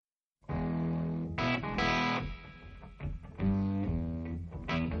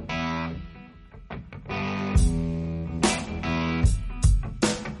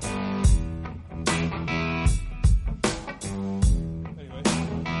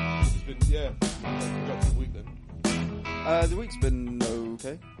been, productive week then. The week's been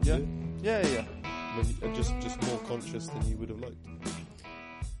okay. Yeah. I mean, just more conscious than you would have liked.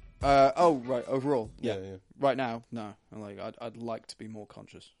 Right. Overall, Yeah. Right now, no. I'd like to be more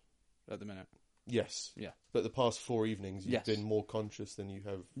conscious at the minute. Yes. Yeah. But the past 4 evenings, you've Yes. been more conscious than you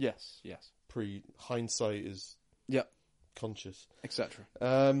have Yes. hindsight is Yep. conscious. Etc.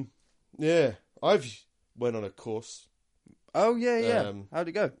 Yeah. I've went on a course. Oh yeah. How'd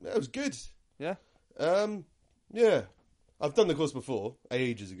it go? It was good. Yeah. Yeah. I've done the course before,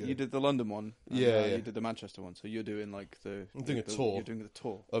 ages ago. You did the London one. And, Yeah. You did the Manchester one. So you're doing like the. I'm doing a tour. You're doing the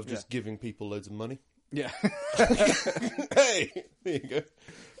tour Of just giving people loads of money. Yeah. Hey, there you go.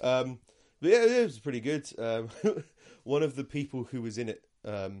 But yeah, it was pretty good. One of the people who was in it,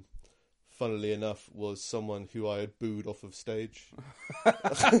 funnily enough, was someone who I had booed off of stage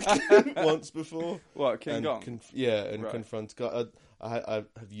once before. What, King Gong? Confront.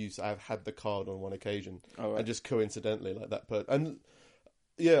 I've had the card on one occasion, and just coincidentally like that. And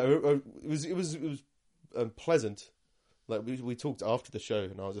yeah, it was pleasant. Like we talked after the show,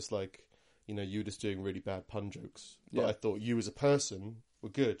 and I was just like, you were just doing really bad pun jokes, but I thought you as a person were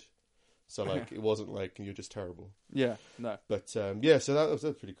good. So like, it wasn't like you're just terrible. Yeah, no. But so that was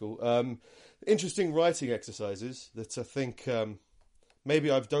pretty cool. Interesting writing exercises that I think maybe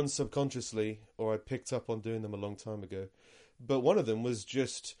I've done subconsciously, or I picked up on doing them a long time ago. But one of them was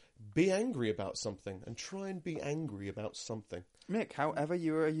just be angry about something, and try and be angry about something. Mick, however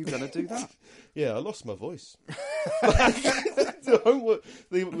are you going to do that? Yeah, I lost my voice. The homework,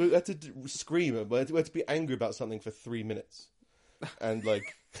 we had to scream, but we had to be angry about something for 3 minutes. And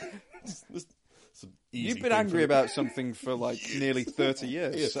like... You've been angry about something for like nearly 30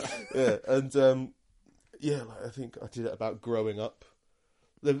 years. Yeah. And I think I did it about growing up.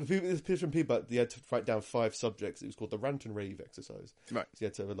 There's different people, you had to write down 5 subjects. It was called the rant and rave exercise. Right. So you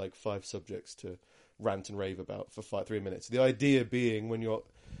had to have like 5 subjects to rant and rave about for 3 minutes. The idea being, when you're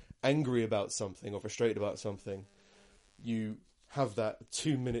angry about something or frustrated about something, you have that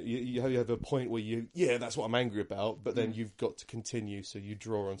 2 minute, you have a point where that's what I'm angry about, but then you've got to continue, so you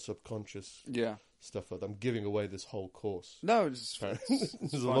draw on subconscious stuff like that. I'm giving away this whole course. No, it's a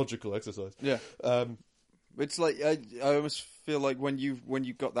logical exercise. Yeah. It's like, I almost feel like when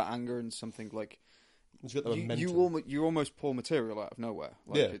you got that anger and something, like, you almost pour material out of nowhere.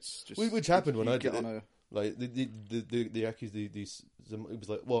 Like, it's just, which happened when I did it. Like the accused it was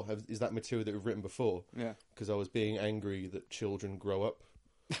like, well, is that material that we've written before? Yeah, because I was being angry that children grow up.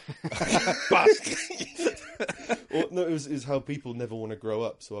 Or, no, it was how people never want to grow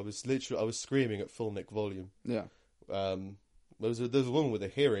up. So I was screaming at full Nick volume. Yeah. There was a woman with a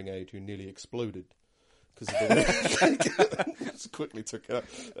hearing aid who nearly exploded because of the way just quickly took it out.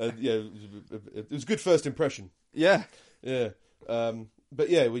 It was a good first impression. Yeah. Yeah. But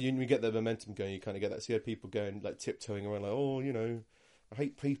yeah, when you get the momentum going, you kind of get that. So you had people going, like, tiptoeing around, like, I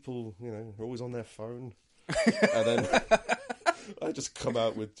hate people, they're always on their phone. And then I just come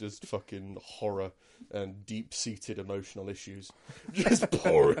out with just fucking horror and deep-seated emotional issues. Just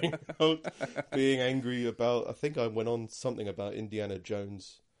pouring out, being angry about, I think I went on something about Indiana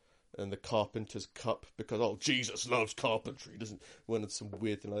Jones and the Carpenter's Cup, because, Jesus loves carpentry, doesn't went on some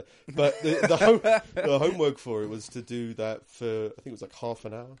weird thing like that. But the homework for it was to do that for, I think it was like half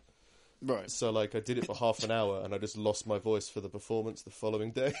an hour. Right. So like I did it for half an hour and I just lost my voice for the performance the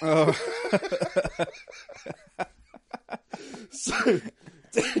following day. Oh. So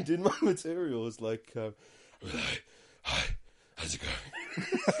did my material was like, hi, how's it going?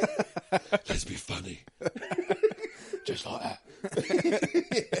 Let's be funny. Just like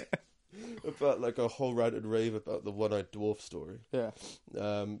that. About like a whole rant and rave about the one-eyed dwarf story. Yeah.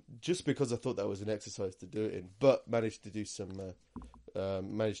 Just because I thought that was an exercise to do it in, but managed to do some,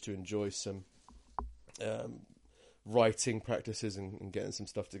 managed to enjoy some writing practices and getting some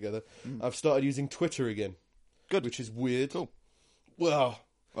stuff together. I've started using Twitter again. Good. Which is weird. Cool. Well,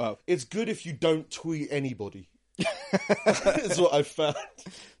 it's good if you don't tweet anybody. That's what I've found.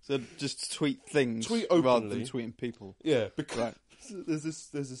 So just tweet things, tweet openly, rather than tweeting people. Yeah, because there's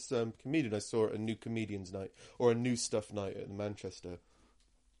this comedian I saw at a New Comedians Night, or a New Stuff Night at Manchester,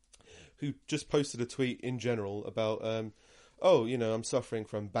 who just posted a tweet in general about, I'm suffering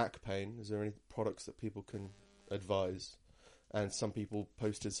from back pain. Is there any products that people can advise? And some people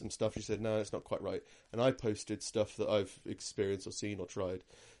posted some stuff. She said, no, it's not quite right. And I posted stuff that I've experienced or seen or tried.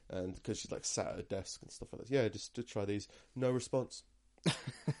 And because she's like sat at a desk and stuff like that. Yeah, just to try these. No response.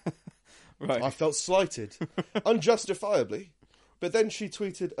 Right. I felt slighted. Unjustifiably. But then she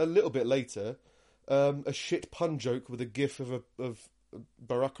tweeted a little bit later a shit pun joke with a gif of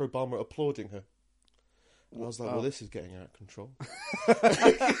Barack Obama applauding her. And I was like, well, this is getting out of control.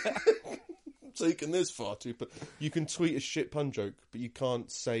 Taking this far too, but you can tweet a shit pun joke, but you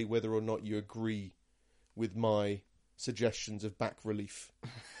can't say whether or not you agree with my suggestions of back relief.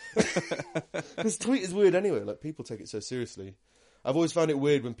 This tweet is weird anyway. Like, people take it so seriously. I've always found it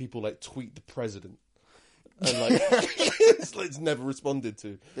weird when people like tweet the president, and like it's never responded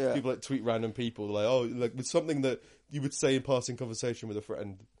to. Yeah. People like tweet random people like, oh, like with something that you would say in passing conversation with a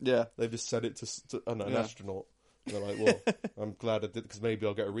friend. Yeah, they've just said it to an astronaut. And they're like, well, I'm glad I did because maybe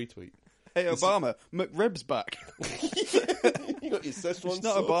I'll get a retweet. Hey, Obama, McRib's back. You got your Szechuan It's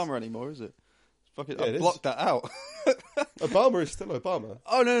not sauce. Obama anymore, is it? Fuck it, I blocked that out. Obama is still Obama.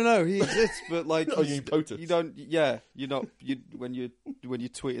 Oh no, he exists, but like, oh, you POTUS. You don't. Yeah, you're not. When you're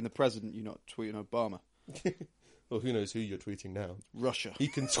tweeting the president, you're not tweeting Obama. Well, who knows who you're tweeting now? Russia. He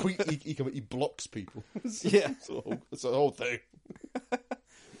can tweet. He blocks people. Yeah, it's a whole thing.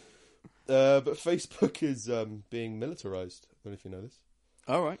 But Facebook is being militarized. I don't know if you know this.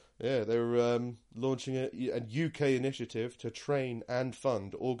 All right. Yeah, they're launching a UK initiative to train and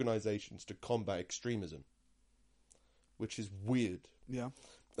fund organisations to combat extremism, which is weird. Yeah.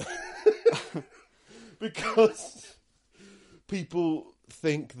 Because people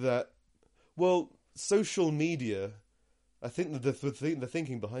think that, well, social media, I think that the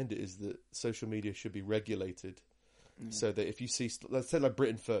thinking behind it is that social media should be regulated, so that if you see, let's say like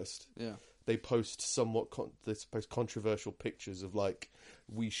Britain First, yeah, they post they post controversial pictures of like,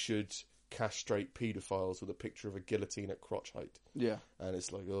 we should castrate paedophiles with a picture of a guillotine at crotch height. Yeah. And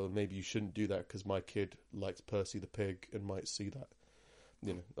it's like, oh, maybe you shouldn't do that because my kid likes Percy the Pig and might see that.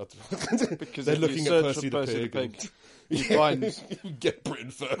 You know, because they're looking at Percy the Pig. You find get Britain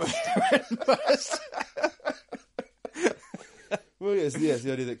First. Well, yes,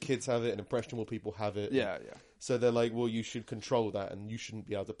 the idea that kids have it and impressionable people have it. Yeah, yeah. So they're like, well, you should control that and you shouldn't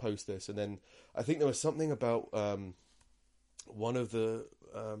be able to post this. And then I think there was something about one of the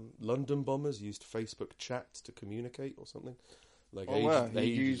London bombers used Facebook chat to communicate or something. Like he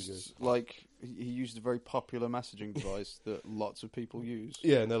used a very popular messaging device that lots of people use.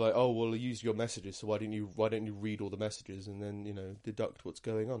 Yeah, and they're like, oh, well, he used your messages, so why don't you read all the messages and then, you know, deduct what's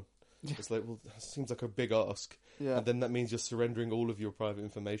going on? It's like, well, that seems like a big ask. Yeah. And then that means you're surrendering all of your private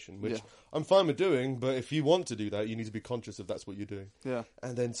information, which I'm fine with doing, but if you want to do that, you need to be conscious of that's what you're doing. Yeah.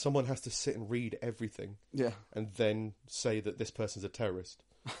 And then someone has to sit and read everything. Yeah. And then say that this person's a terrorist.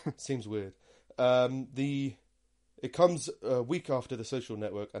 Seems weird. It comes a week after the social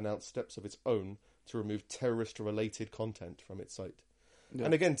network announced steps of its own to remove terrorist-related content from its site. Yeah.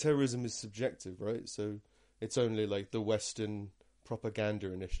 And again, terrorism is subjective, right? So it's only like the Western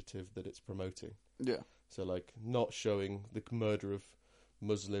propaganda initiative that it's promoting. Yeah. So like not showing the murder of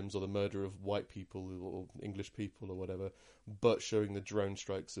Muslims or the murder of white people or English people or whatever, but showing the drone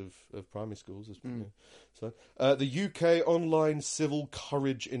strikes of primary schools. You know. So the UK Online Civil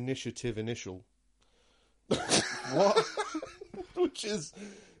Courage Initiative initial. What? Which is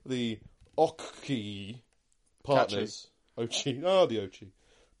the OCHI partners. OCHI. Oh, the OCHI.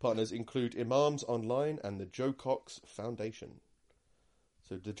 Partners include Imams Online and the Joe Cox Foundation.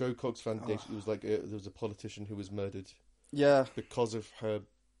 So the Joe Cox Foundation, it was like there was a politician who was murdered. Yeah. Because of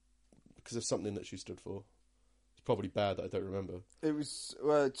something that she stood for. It's probably bad that I don't remember. It was,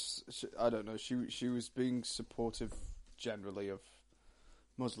 I don't know. She was being supportive generally of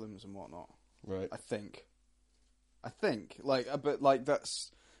Muslims and whatnot. Right. I think, but like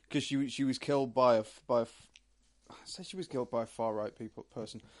that's because she was killed by a I say she was killed by a far right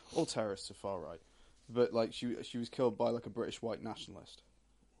person. All terrorists are far right, but like she was killed by like a British white nationalist.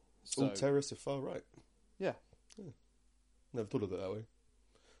 So, all terrorists are far right. Yeah. Never thought of it that way.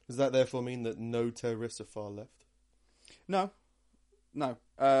 Does that therefore mean that no terrorists are far left? No.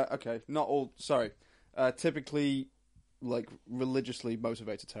 Okay, not all. Sorry. Typically, like religiously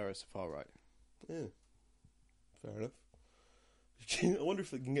motivated terrorists are far right. Yeah. Fair enough. I wonder if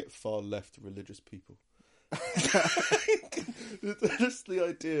they can get far left religious people. Just the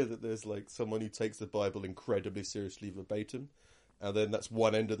idea that there's like someone who takes the Bible incredibly seriously verbatim, and then that's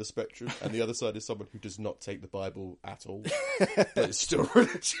one end of the spectrum, and the other side is someone who does not take the Bible at all, but is still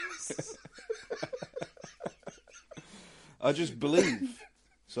religious. I just believe.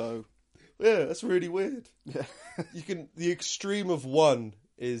 So yeah, that's really weird. Yeah. The extreme of one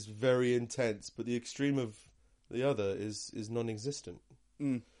is very intense, but the extreme of the other is non-existent.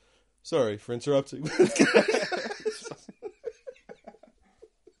 Sorry for interrupting.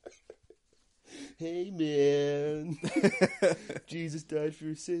 Hey man, Jesus died for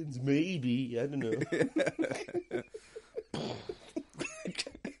your sins. Maybe, I don't know.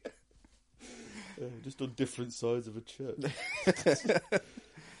 Just on different sides of a church.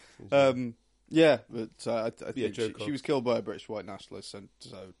 Yeah, but I Be a think joke she on. was killed by a British white nationalist, and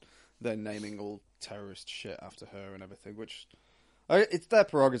so they're naming all terrorist shit after her and everything, which it's their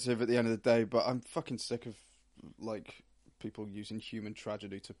prerogative at the end of the day. But I'm fucking sick of like people using human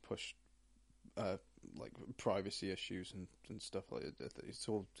tragedy to push like privacy issues and stuff like that. It's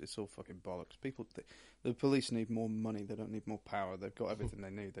all fucking bollocks. The police need more money. They don't need more power. They've got everything they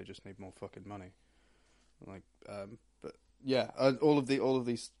need. They just need more fucking money. Like, but yeah, all of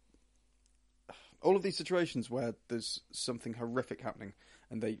these situations where there's something horrific happening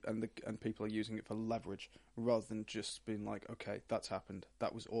and people are using it for leverage rather than just being like, okay, that's happened,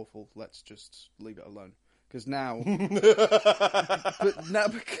 that was awful, let's just leave it alone. Because now,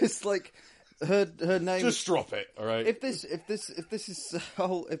 because like her name, Just drop it, all right? if this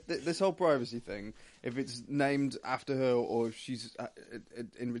whole privacy thing, if it's named after her or if she's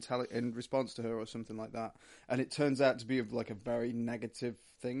in response to her or something like that, and it turns out to be like a very negative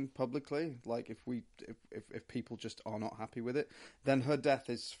thing publicly, like if people just are not happy with it, then her death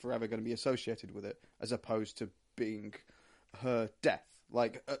is forever going to be associated with it, as opposed to being her death.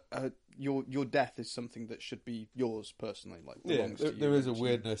 Like your death is something that should be yours personally. Like belongs to you. There is a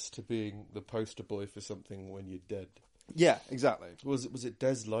weirdness to being the poster boy for something when you're dead. Yeah, exactly. Was it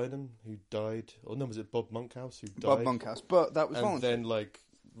Des Lynam who died? Or no, was it Bob Monkhouse who died? Bob Monkhouse, but that was and voluntary. then like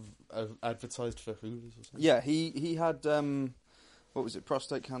advertised for Hoovers or something. Yeah, he had what was it,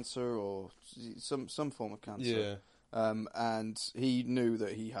 prostate cancer or some form of cancer. Yeah. And he knew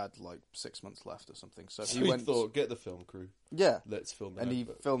that he had like 6 months left or something. So he went. Thought, get the film crew. Yeah, let's film. And he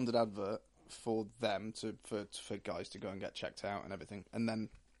filmed an advert for them for guys to go and get checked out and everything. And then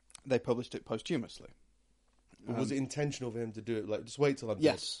they published it posthumously. Was it intentional for him to do it? Like, just wait till I'm dead.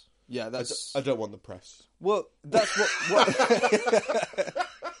 Yes. Yeah, that's. I don't want the press. Well, that's what.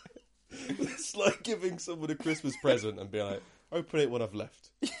 It's like giving someone a Christmas present and being like, open it when I've left.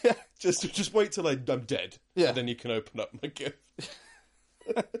 Yeah. Just wait till I'm dead. Yeah. And then you can open up my gift.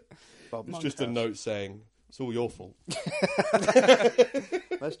 Bob It's Monkhouse. just a note saying, it's all your fault.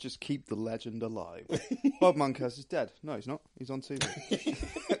 Let's just keep the legend alive. Bob Monkhouse is dead. No, he's not. He's on TV.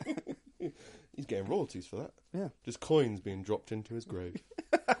 He's getting royalties for that. Yeah. Just coins being dropped into his grave.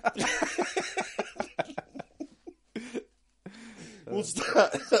 What's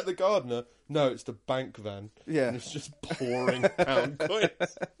that? Is that the gardener? No, it's the bank van. Yeah. And it's just pouring pound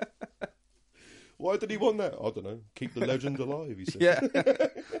coins. Why did he want that? I don't know. Keep the legend alive, he said. Yeah.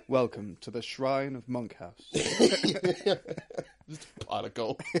 Welcome to the Shrine of Monkhouse. Just a pile of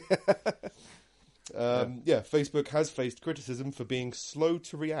gold. Facebook has faced criticism for being slow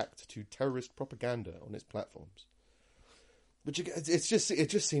to react to terrorist propaganda on its platforms. But it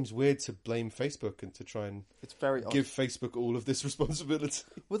just seems weird to blame Facebook and to try and It's very odd. give Facebook all of this responsibility.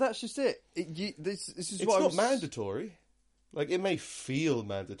 Well, that's just it. This is It's what not mandatory. Like, it may feel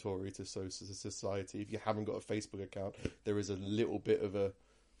mandatory to society. If you haven't got a Facebook account, there is a little bit of a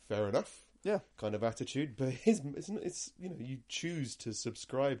fair enough kind of attitude. But it's you choose to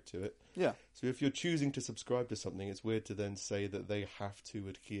subscribe to it. Yeah. So if you're choosing to subscribe to something, it's weird to then say that they have to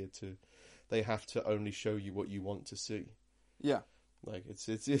adhere to, they have to only show you what you want to see. Yeah. Like,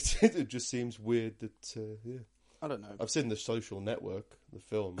 it just seems weird that, I don't know. I've seen The Social Network, the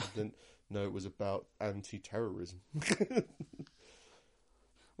film. I didn't know it was about anti-terrorism.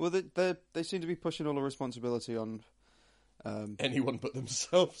 Well, they seem to be pushing all the responsibility on Anyone but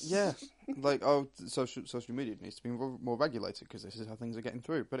themselves. Yeah, like social media needs to be more regulated because this is how things are getting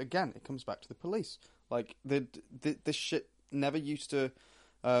through. But again, it comes back to the police. Like this shit never used to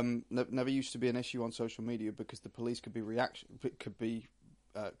be an issue on social media because the police could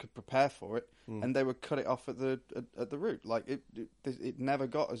prepare for it, and they would cut it off at the root. Like it never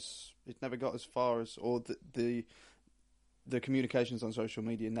got as far as, or the communications on social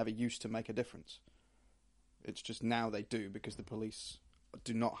media never used to make a difference. It's just now they do because the police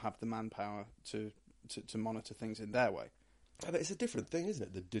do not have the manpower to monitor things in their way. And it's a different thing, isn't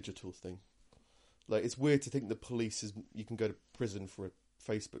it? The digital thing. Like, it's weird to think the police you can go to prison for a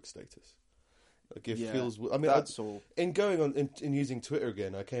Facebook status. Like, it feels. I mean, that's all. In going on in using Twitter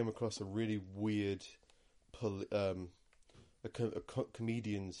again, I came across a really weird,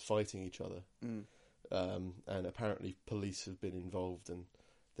 comedians fighting each other, and apparently police have been involved, and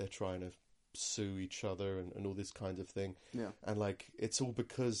they're trying to sue each other and all this kind of thing. Yeah, and like it's all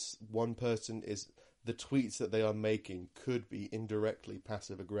because one person the tweets that they are making could be indirectly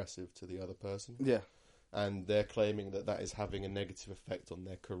passive aggressive to the other person. Yeah, and they're claiming that is having a negative effect on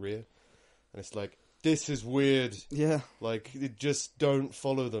their career. And it's like, this is weird. Yeah. Like, just don't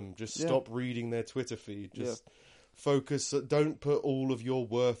follow them. Just stop reading their Twitter feed. Just focus. Don't put all of your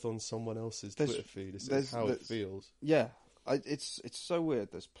worth on someone else's Twitter feed. It's how it feels. Yeah. It's so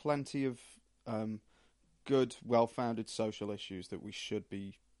weird. There's plenty of good, well-founded social issues that we should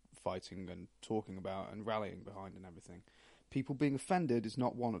be fighting and talking about and rallying behind and everything. People being offended is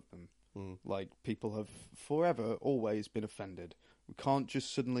not one of them. Like, people have forever, always been offended. We can't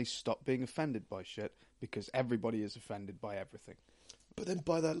just suddenly stop being offended by shit because everybody is offended by everything. But then,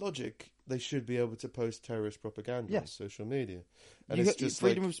 by that logic, they should be able to post terrorist propaganda on social media. And it's just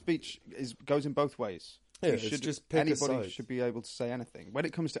freedom of speech goes in both ways. Yeah, it's just pick a anybody side. should be able to say anything. When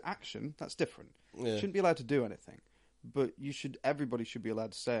it comes to action, that's different. Yeah. You shouldn't be allowed to do anything. But everybody should be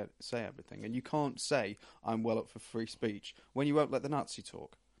allowed to say everything. And you can't say, I'm well up for free speech, when you won't let the Nazi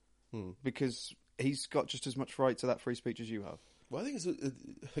talk. Because he's got just as much right to that free speech as you have. Well, I think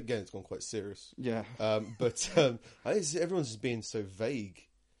it's gone quite serious. Yeah. But I think everyone's just being so vague.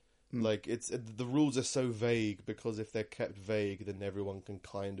 Like, the rules are so vague because if they're kept vague, then everyone can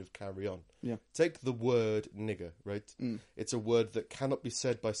kind of carry on. Yeah. Take the word nigger, right? It's a word that cannot be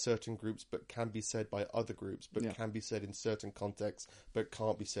said by certain groups, but can be said by other groups, but can be said in certain contexts, but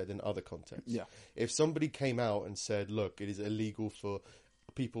can't be said in other contexts. Yeah. If somebody came out and said, look, it is illegal for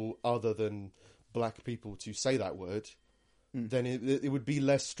people other than black people to say that word, then it would be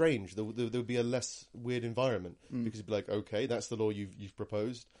less strange. There would be a less weird environment because it'd be like, okay, that's the law you've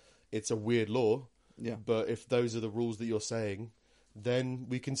proposed. It's a weird law, but if those are the rules that you're saying, then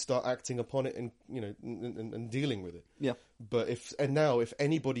we can start acting upon it and and dealing with it. Yeah. But if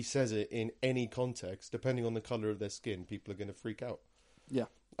anybody says it in any context, depending on the color of their skin, people are going to freak out. Yeah.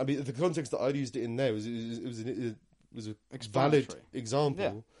 I mean, the context that I used it in there was a valid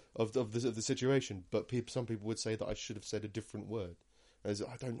example of the situation, but some people would say that I should have said a different word. I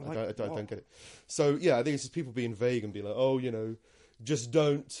don't get it. So yeah, I think it's just people being vague and being like, oh, just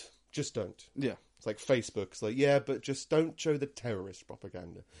don't. Yeah. It's like Facebook. It's like, yeah, but just don't show the terrorist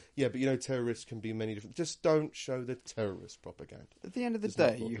propaganda. Yeah, but terrorists can be many different. Just don't show the terrorist propaganda. At the end of the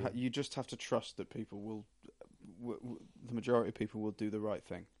day, you just have to trust that people will, the majority of people will do the right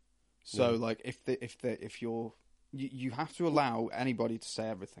thing. So, like, you have to allow anybody to say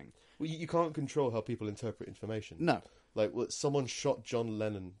everything. Well, you can't control how people interpret information. No. Like, someone shot John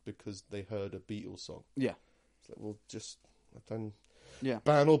Lennon because they heard a Beatles song. Yeah. It's like, well, just ban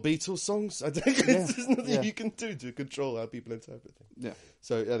all Beatles songs. I think there's nothing you can do to control how people interpret things. Yeah.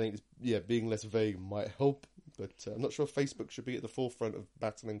 So I think being less vague might help, but I'm not sure Facebook should be at the forefront of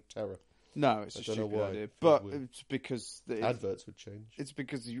battling terror. No, it's a stupid idea. But it's because adverts would change. It's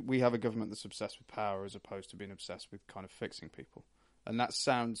because we have a government that's obsessed with power as opposed to being obsessed with kind of fixing people. And that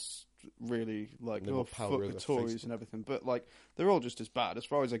sounds really like fuck the Tories Facebook and everything. But like they're all just as bad. As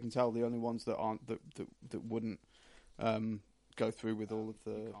far as I can tell, the only ones that aren't that wouldn't go through with all of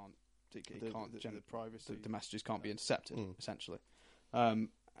the gender privacy. The messages can't be intercepted, essentially.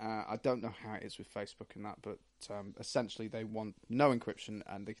 I don't know how it is with Facebook and that, but essentially they want no encryption,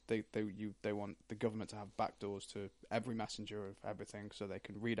 and they want the government to have backdoors to every messenger of everything, so they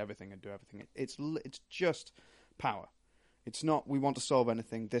can read everything and do everything. It's just power. It's not we want to solve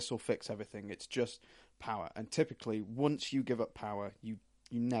anything. This will fix everything. It's just power, and typically once you give up power, you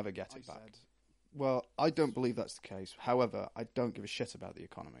never get it back. Well, I don't believe that's the case. However, I don't give a shit about the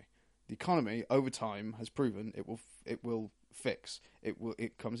economy. The economy, over time, has proven it will fix.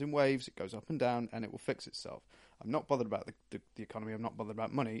 It comes in waves, it goes up and down, and it will fix itself. I'm not bothered about the economy, I'm not bothered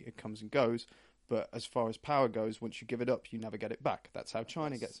about money, it comes and goes, but as far as power goes, once you give it up, you never get it back. That's how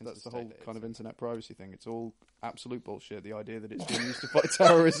China gets into the whole kind of internet privacy thing. It's all absolute bullshit. The idea that it's being used to fight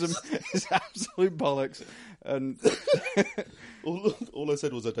terrorism is absolute bollocks. And all I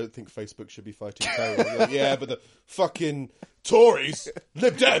said was I don't think Facebook should be fighting terrorism. Like, yeah, but the fucking Tories,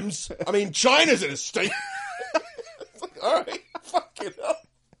 Lib Dems, I mean, China's in a state. It's like, all right, fucking hell.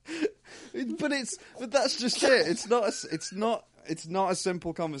 But that's just it. It's not a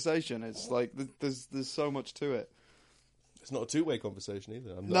simple conversation. It's like there's so much to it. It's not a two-way conversation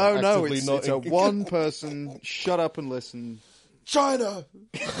either. It's a one person. Shut up and listen. China.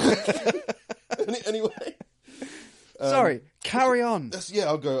 Anyway, sorry. Carry on.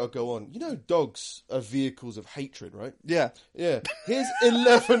 I'll go on. Dogs are vehicles of hatred, right? Yeah. Here's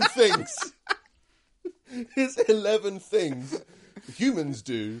 11 things. Here's 11 things humans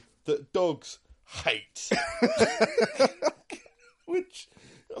do that dogs hate. Which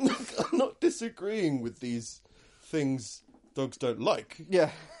I'm not disagreeing with these things dogs don't like. Yeah.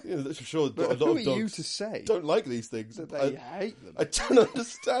 That's for sure. But a lot who of are dogs you to say don't like these things. That they hate them. I don't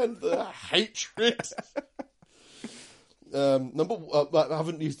understand the hatred. I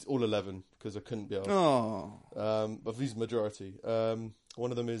haven't used all 11 because I couldn't be asked. I've used majority. One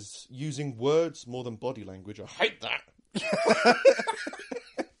of them is using words more than body language. I hate that.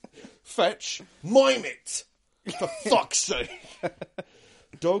 Fetch, mime it. For fuck's sake.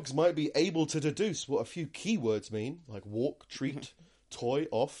 dogs might be able to deduce what a few keywords mean, like walk, treat, toy,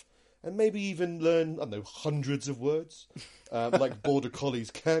 off, and maybe even learn, I don't know, hundreds of words, like border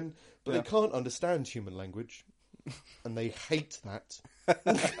collies can, but they can't understand human language, and they hate that.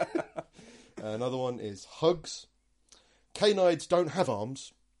 Another one is hugs. Canines don't have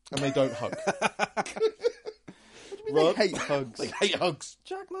arms, and they don't hug. What do you mean they hate hugs? They hate hugs.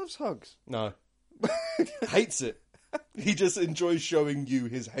 Jack loves hugs. No. Hates it. He just enjoys showing you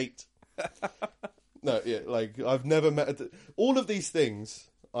his hate. No, yeah, like, I've never met... All of these things,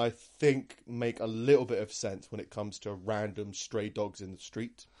 I think, make a little bit of sense when it comes to random stray dogs in the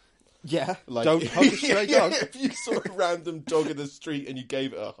street. Yeah, Like, don't hug a stray dog. If you saw a random dog in the street and you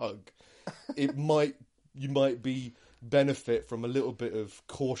gave it a hug, you might be benefit from a little bit of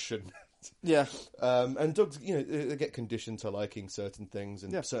caution. Yeah. And dogs, they get conditioned to liking certain things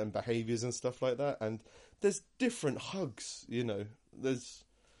and certain behaviours and stuff like that. And there's different hugs, There's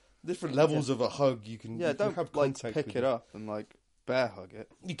different levels of a hug. You can don't have like contact pick with it up and like bear hug it.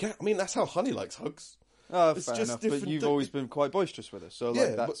 You can't. I mean, that's how Honey likes hugs. Oh, It's fair just enough. But different you've thing. always been quite boisterous with her, so Yeah,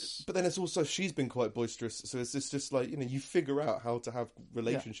 like that's but then it's also she's been quite boisterous, so it's just like you figure out how to have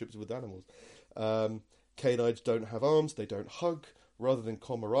relationships with animals. Canines don't have arms; they don't hug. Rather than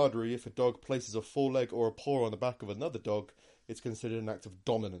camaraderie, if a dog places a foreleg or a paw on the back of another dog, it's considered an act of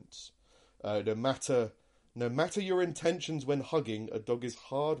dominance. No matter your intentions when hugging, a dog is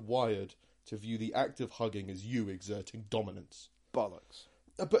hardwired to view the act of hugging as you exerting dominance. bollocks.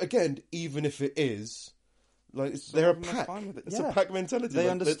 But again, even if it is, like they're a They're pack. fine with it. It's Yeah. a pack mentality. They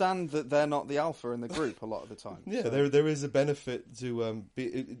Like, understand that they're not the alpha in the group a lot of the time. Yeah, so. there is a benefit to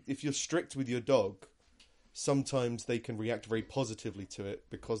if you're strict with your dog. Sometimes they can react very positively to it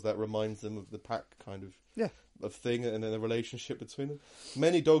because that reminds them of the pack kind of thing and then the relationship between them.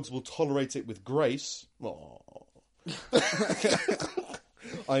 Many dogs will tolerate it with grace. Aww.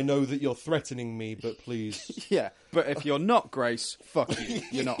 I know that you're threatening me, but please. Yeah, but if you're not Grace, fuck you.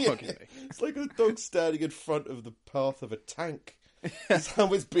 You're not hugging me. It's like a dog standing in front of the path of a tank. That's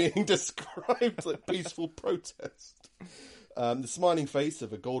how it's being described, like peaceful protest. The smiling face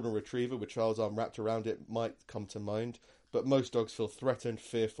of a golden retriever with child's arm wrapped around it might come to mind, but most dogs feel threatened,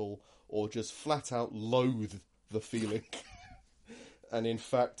 fearful, or just flat out loathe the feeling. And in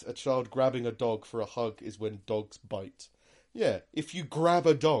fact, a child grabbing a dog for a hug is when dogs bite. Yeah, if you grab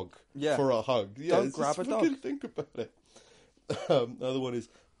a dog for a hug, Don't grab a dog. Think about it. Another one is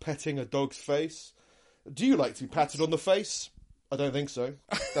petting a dog's face. Do you like to be patted on the face? I don't think so.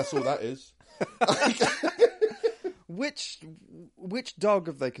 That's all that is. Which dog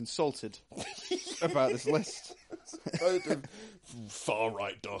have they consulted about this list? Far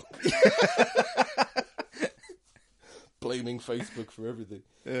right dog. Blaming Facebook for everything.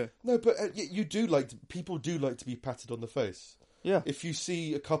 Yeah. No, but people do like to be patted on the face. Yeah. If you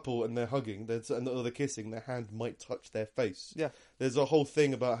see a couple and they're hugging, or they're kissing, their hand might touch their face. Yeah. There's a whole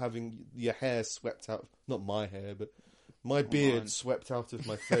thing about having your hair swept out. Not my hair, but my beard swept out of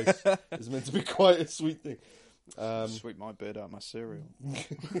my face. It's meant to be quite a sweet thing. Sweep my beard out of my cereal.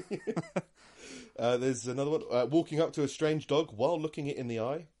 There's another one. Walking up to a strange dog while looking it in the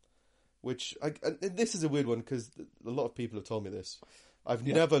eye. Which, this is a weird one because a lot of people have told me this. I've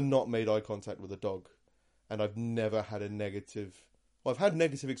never not made eye contact with a dog. And I've never had a negative... Well, I've had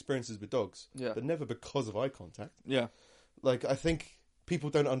negative experiences with dogs. Yeah. But never because of eye contact. Yeah. Like, I think people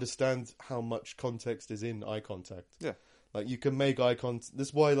don't understand how much context is in eye contact. Yeah. Like, you can make eye contact...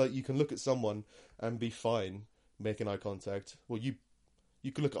 That's why, like, you can look at someone and be fine making eye contact. Well, you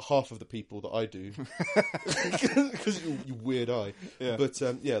can look at half of the people that I do. Because you weird eye. Yeah. But,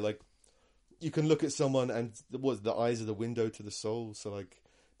 like... You can look at someone and the eyes are the window to the soul. So like,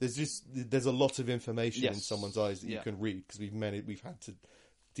 there's a lot of information in someone's eyes that you can read because we've had to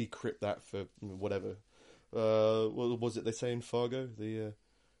decrypt that for whatever. What was it they say in Fargo? The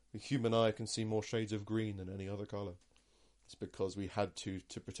human eye can see more shades of green than any other color. It's because we had to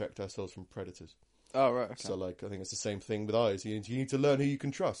protect ourselves from predators. Oh right. Okay. So like, I think it's the same thing with eyes. You need to learn who you can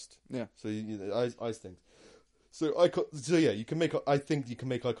trust. Yeah. So eyes things. So you can make. I think you can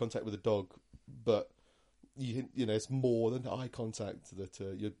make eye contact with a dog. But it's more than eye contact that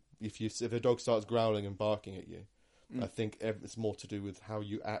if a dog starts growling and barking at you, I think it's more to do with how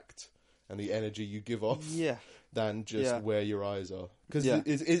you act and the energy you give off than just where your eyes are. Because it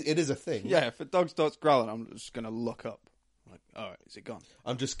is a thing. Yeah, if a dog starts growling, I'm just going to look up. Like, all right, is it gone?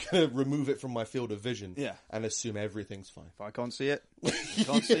 I'm just going to remove it from my field of vision Yeah. and assume everything's fine. If I can't see it, you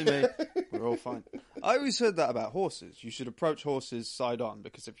can't see me, we're all fine. I always heard that about horses. You should approach horses side on,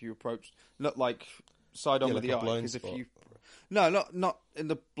 because if you approach, not like side on with like the a eye, blind because if spot. you... No, not in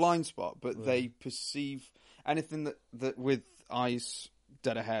the blind spot, but they perceive anything that with eyes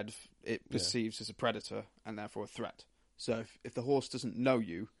dead ahead, it perceives as a predator and therefore a threat. So if the horse doesn't know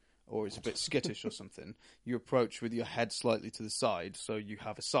you, or is a bit skittish or something, you approach with your head slightly to the side, so you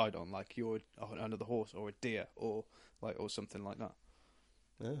have a side on, like you're another horse or a deer or something like that.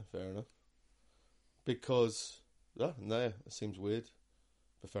 Yeah, fair enough. Because no, it seems weird,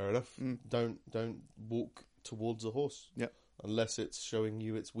 but fair enough. Don't walk towards a horse. Yeah. Unless it's showing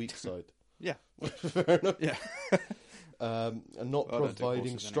you its weak side. Yeah. Fair enough. Yeah. And not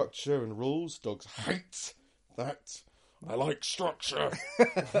providing structure and rules. Dogs hate that. I like structure.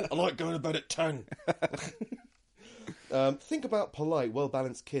 I like going to bed at 10. Think about polite,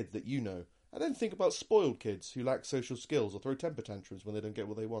 well-balanced kids that you know. And then think about spoiled kids who lack social skills or throw temper tantrums when they don't get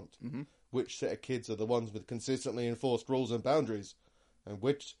what they want. Mm-hmm. Which set of kids are the ones with consistently enforced rules and boundaries? And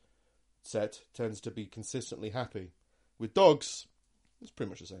which set tends to be consistently happy? With dogs, it's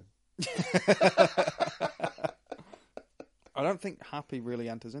pretty much the same. I don't think happy really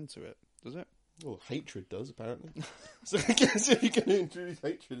enters into it, does it? Well, hatred does, apparently. So I guess if you can introduce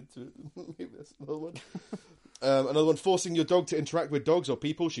hatred into it, maybe that's another one. Another one, forcing your dog to interact with dogs or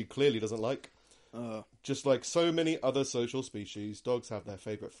people she clearly doesn't like. Just like so many other social species, dogs have their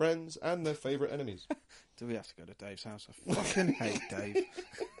favourite friends and their favourite enemies. Do we have to go to Dave's house? I fucking hate Dave.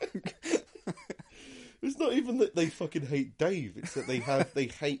 It's not even that they fucking hate Dave, it's that they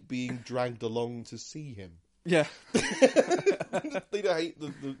hate being dragged along to see him. Yeah. They don't hate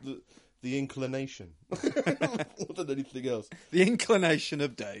the inclination more than anything else. The inclination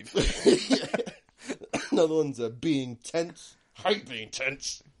of Dave. Another one's being tense. Hate being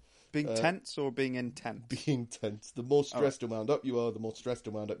tense. Being tense or being intense? Being tense. The more stressed and wound up you are, the more stressed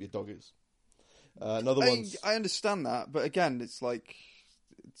and wound up your dog is. Another one's... I understand that, but again, it's like...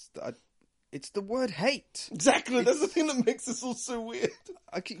 It's the word hate. Exactly, that's the thing that makes this all so weird.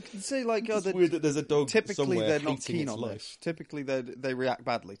 I can say, like, it's weird that there's a dog typically somewhere they're not hating keen its on life. this. Typically they react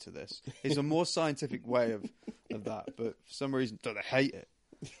badly to this. It's a more scientific way of that, but for some reason, do they hate it?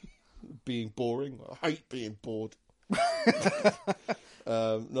 Being boring. I hate being bored.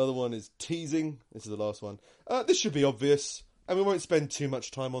 Another one is teasing. This is the last one. This should be obvious, and we won't spend too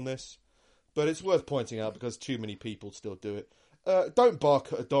much time on this, but it's worth pointing out because too many people still do it. Don't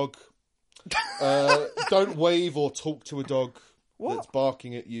bark at a dog. Don't wave or talk to a dog that's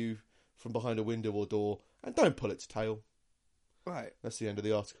barking at you from behind a window or door, and don't pull its tail. Right. That's the end of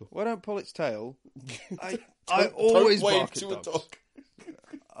the article. Well, don't pull its tail. I always don't wave bark to at dogs. a dog.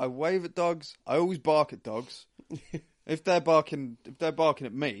 I wave at dogs. I always bark at dogs. If they're barking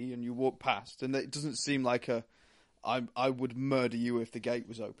at me and you walk past, and it doesn't seem like I would murder you if the gate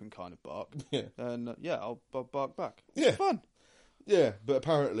was open kind of bark. Yeah. Then I'll bark back. Yeah. It's fun. Yeah, but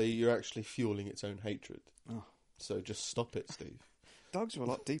apparently you're actually fueling its own hatred. Oh. So just stop it, Steve. Dogs are a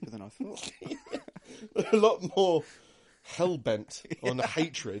lot deeper than I thought. They're a lot more hell-bent on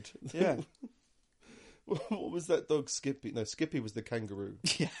hatred. Yeah. What was that dog, Skippy? No, Skippy was the kangaroo.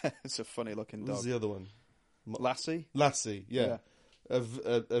 Yeah, it's a funny-looking What dog. was the other one? Lassie? Lassie, yeah.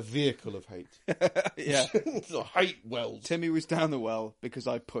 A vehicle of hate. Yeah. It's a hate weld. Timmy was down the well because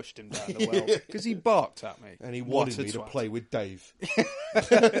I pushed him down the well. Because he barked at me. And he wanted me to play with Dave.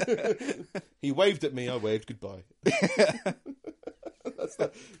 He waved at me, I waved goodbye. That's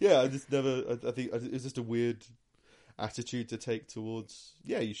that. Yeah, I just never... I think it's just a weird attitude to take towards...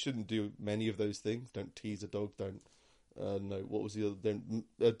 Yeah, you shouldn't do many of those things. Don't tease a dog, don't... no, what was the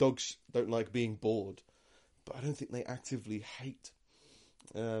other... Dogs don't like being bored. But I don't think they actively hate.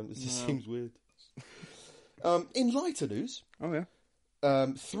 It just seems weird. In lighter news... Oh, yeah.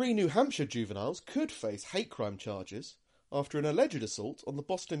 3 New Hampshire juveniles could face hate crime charges after an alleged assault on the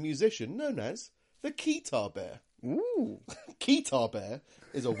Boston musician known as the Keytar Bear. Ooh. Keytar Bear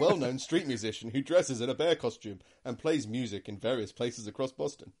is a well-known street musician who dresses in a bear costume and plays music in various places across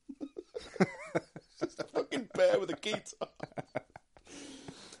Boston. Just a fucking bear with a guitar.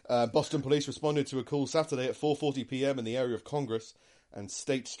 Boston police responded to a call Saturday at 4:40 p.m. in the area of Congress and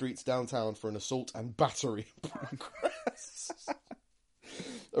State Streets downtown for an assault and battery in progress.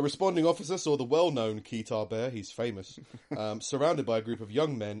 A responding officer saw the well-known Keytar Bear, he's famous, surrounded by a group of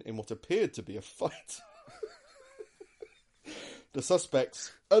young men in what appeared to be a fight. The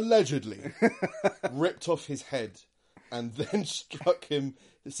suspects allegedly ripped off his head and then struck him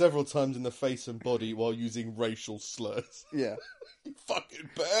several times in the face and body while using racial slurs. Yeah. You fucking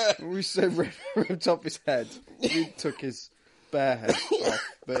bear! When we say ripped off his head, we took his bear head off,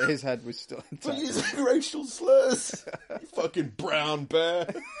 but his head was still For intact. using racial slurs! You fucking brown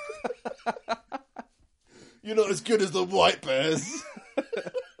bear! You're not as good as the white bears!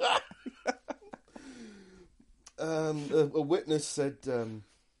 A witness said,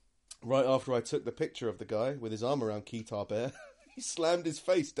 right after I took the picture of the guy with his arm around Keytar Bear, He slammed his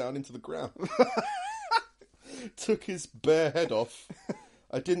face down into the ground. Took his bare head off.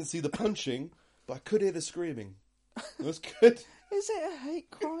 I didn't see the punching, but I could hear the screaming. It was good. Is it a hate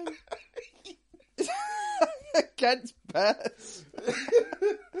crime? Against bears?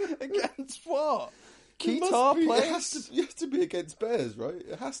 Against what? Guitar players? It has to be against bears, right?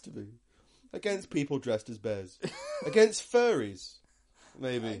 It has to be. Against people dressed as bears. Against furries,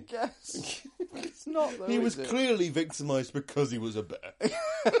 maybe. I guess. It's not, though, He was is it? clearly victimised because he was a bear.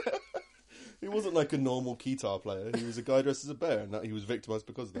 He wasn't like a normal guitar player. He was a guy dressed as a bear, and that he was victimised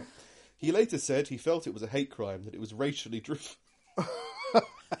because of that. He later said he felt it was a hate crime, that it was racially driven.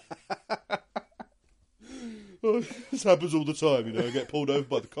 Oh, this happens all the time, you know. I get pulled over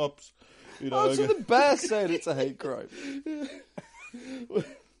by the cops. You know, Oh, so the bear said it's a hate crime.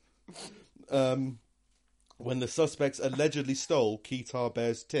 When the suspects allegedly stole Guitar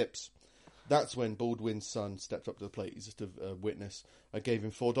Bear's tips, that's when Baldwin's son stepped up to the plate. He's just a witness. I gave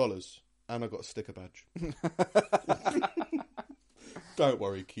him $4, and I got a sticker badge. Don't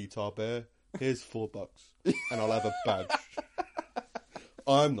worry, Guitar Bear. Here's $4, and I'll have a badge.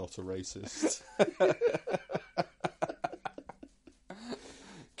 I'm not a racist.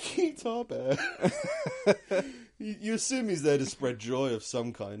 Guitar Bear. You assume he's there to spread joy of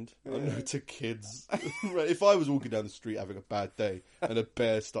some kind. I know, to kids. Right, if I was walking down the street having a bad day and a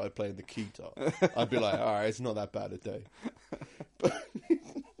bear started playing the guitar, I'd be like, alright, it's not that bad a day. But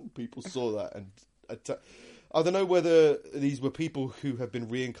people saw that and I don't know whether these were people who have been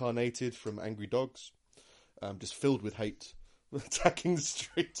reincarnated from angry dogs, just filled with hate, attacking the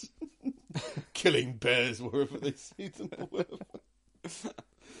street, killing bears wherever they see them. Or whatever.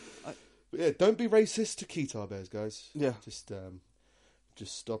 But yeah, don't be racist to guitar bears, guys. Yeah. Just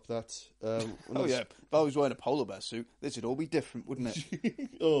stop that. Oh, yeah. If I was wearing a polar bear suit, this would all be different, wouldn't it?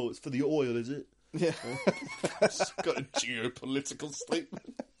 Oh, it's for the oil, is it? Yeah. It's got a geopolitical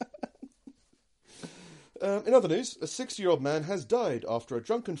statement. In other news, a 60-year-old man has died after a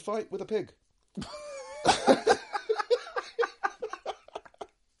drunken fight with a pig.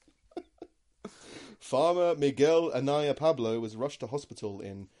 Farmer Miguel Anaya Pablo was rushed to hospital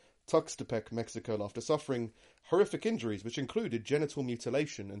in Tuxtepec, Mexico, after suffering horrific injuries, which included genital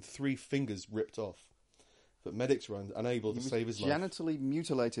mutilation and 3 fingers ripped off. But medics were unable to save his life. Genitally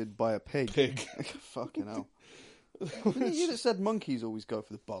mutilated by a pig. Fucking hell. You just said monkeys always go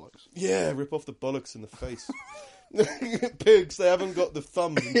for the bollocks. Yeah, rip off the bollocks in the face. Pigs, they haven't got the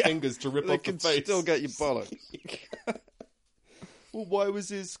thumbs and fingers to rip off the face. They can still get your bollocks. Well, why was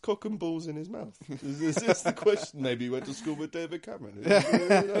his cock and balls in his mouth? Is this the question? Maybe he went to school with David Cameron.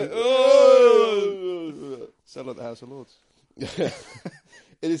 Sell at the House of Lords.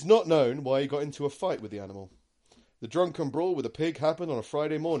 It is not known why he got into a fight with the animal. The drunken brawl with a pig happened on a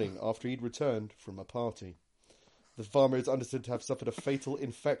Friday morning after he'd returned from a party. The farmer is understood to have suffered a fatal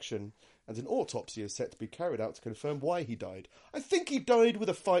infection, and an autopsy is set to be carried out to confirm why he died. I think he died with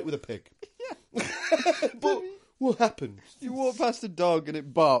a fight with a pig. Yeah. But what happened? You walk past a dog and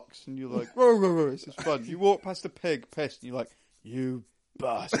it barks, and you're like, "Row, row, row, this is fun." You walk past a pig pissed, and you're like, "You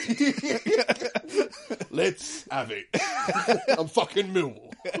bastard." Let's have it. I'm fucking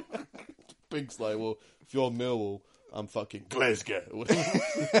Millwall. Pig's like, well, if you're Millwall, I'm fucking Glasgow.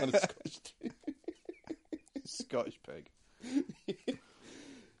 Kind of Scottish pig.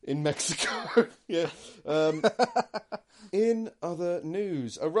 In Mexico. Yeah. In other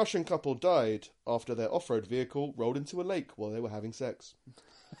news, a Russian couple died after their off-road vehicle rolled into a lake while they were having sex.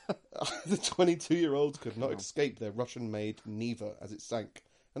 The 22-year-olds could not escape their Russian-made Neva as it sank,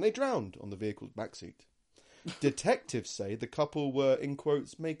 and they drowned on the vehicle's backseat. Detectives say the couple were, in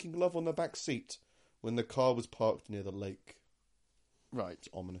quotes, making love on the back seat when the car was parked near the lake. Right. It's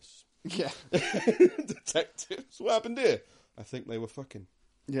ominous. Yeah. Detectives, what happened here? I think they were fucking.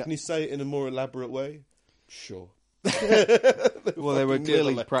 Yeah. Can you say it in a more elaborate way? Sure. Well, they were fucking near the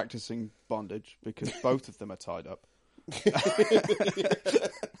clearly lake. practicing bondage because both of them are tied up.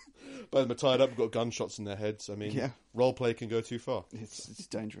 Both of them are tied up, got gunshots in their heads. I mean, Yeah. role play can go too far. It's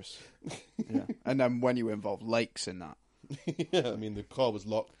dangerous. Yeah. And then when you involve lakes in that, Yeah, I mean, the car was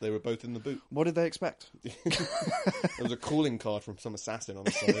locked. They were both in the boot. what did they expect? There was a calling card from some assassin on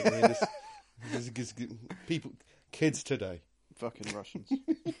the side. I mean, people, kids today. Fucking Russians.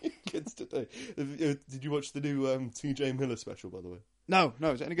 Kids today. Did you watch the new TJ Miller special, by the way? No,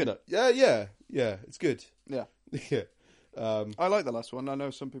 is it any good? No. Yeah. It's good. Yeah. Yeah. I like the last one. I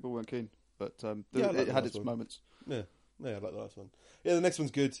know some people weren't keen, but I like it the had last its one. moments. Yeah, I like the last one. Yeah, the next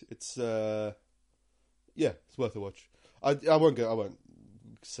one's good. It's it's worth a watch. I won't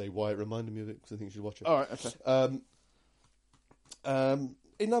say why it reminded me of it because I think you should watch it. All right, okay.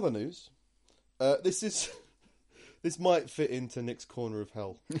 In other news, this is This might fit into Nick's corner of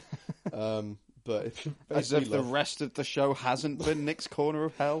hell. But if you As if the rest of the show hasn't been Nick's corner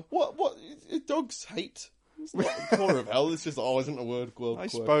of hell. What dogs hate? It's not a corner of hell. It's just isn't a word. I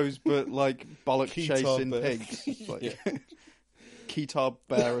suppose, but like bollock Keytar chasing bear. pigs, like Keytar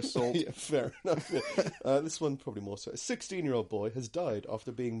bear assault. Yeah, fair enough. Yeah. This one probably more so. A 16-year-old boy has died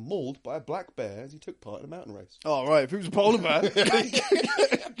after being mauled by a black bear as he took part in a mountain race. Oh right, if it was a polar bear.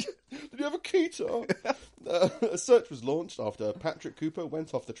 Did you have a Keytar? A search was launched after Patrick Cooper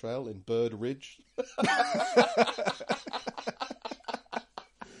went off the trail in Bird Ridge.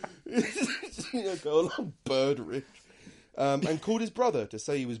 Go along Bird Ridge. And called his brother to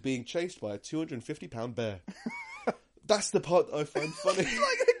say he was being chased by a 250-pound bear. That's the part I find funny. It's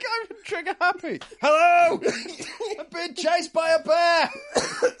like the guy from Trigger Happy. Hello! I'm being chased by a bear!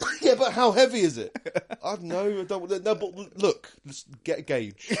 Yeah, but how heavy is it? I don't know. No, but look, let's get a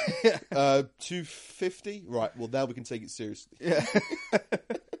gauge. 250? Right, well, now we can take it seriously. Yeah.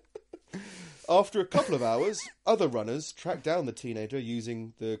 After a couple of hours, other runners tracked down the teenager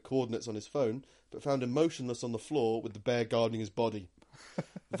using the coordinates on his phone, but found him motionless on the floor with the bear guarding his body.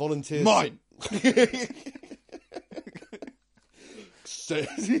 Volunteers... Mine!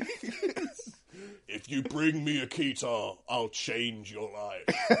 Says, if you bring me a Keytar, I'll change your life.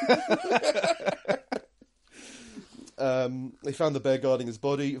 They found the bear guarding his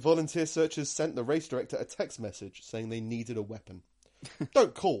body. Volunteer searchers sent the race director a text message saying they needed a weapon.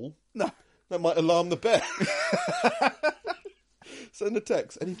 Don't call. No. That might alarm the bear. Send a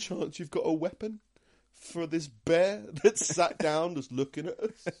text. Any chance you've got a weapon for this bear that's sat down just looking at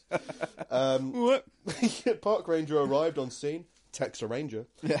us? What? Park ranger arrived on scene. Text a ranger,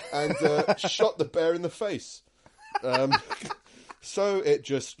 yeah. and shot the bear in the face. So it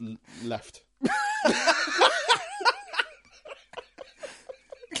just left.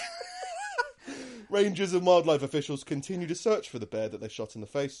 Rangers and wildlife officials continue to search for the bear that they shot in the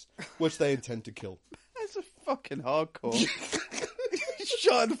face, which they intend to kill. That's a fucking hardcore.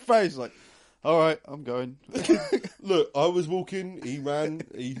 Shot in the face, like, all right, I'm going. Look, I was walking, he ran,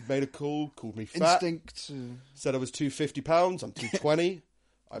 he made a call, called me fat. Instinct. Said I was 250 pounds, I'm 220.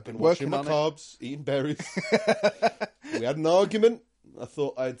 I've been Working watching my on carbs, eating berries. We had an argument. I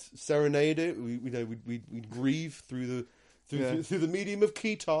thought I'd serenade it. We'd grieve through the medium of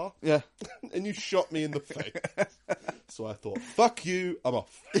Keytar. Yeah. And you shot me in the face. So I thought, fuck you, I'm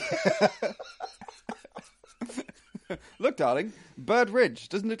off. Look, darling, Bird Ridge,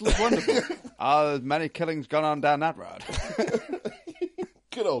 doesn't it look wonderful? There's many killings gone on down that road.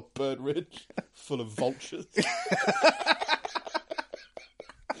 Good old Bird Ridge, full of vultures.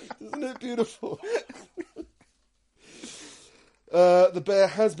 Isn't it beautiful? The bear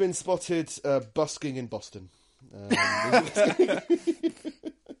has been spotted busking in Boston.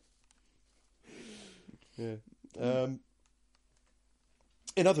 Yeah.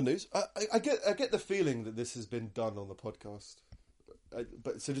 In other news, I get the feeling that this has been done on the podcast,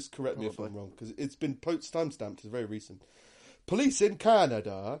 but so just correct me if I'm wrong, because it's been timestamped. It's very recent. Police in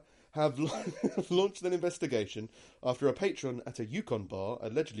Canada have launched an investigation after a patron at a Yukon bar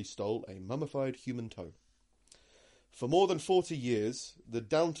allegedly stole a mummified human toe. For more than 40 years, the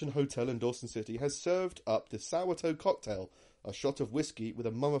Downton Hotel in Dawson City has served up the sour toe cocktail, a shot of whiskey with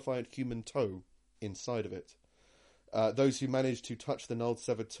a mummified human toe inside of it. Those who managed to touch the gnarled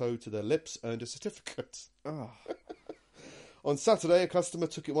severed toe to their lips earned a certificate. Oh. On Saturday, a customer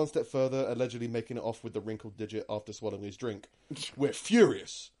took it one step further, allegedly making it off with the wrinkled digit after swallowing his drink. We're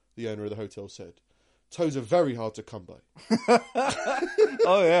furious, the owner of the hotel said. Toes are very hard to come by.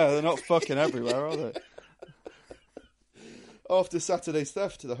 Oh yeah, they're not fucking everywhere, are they? After Saturday's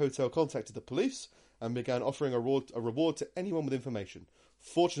theft, the hotel contacted the police and began offering a reward to anyone with information.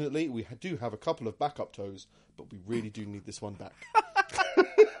 Fortunately, we do have a couple of backup toes, but we really do need this one back.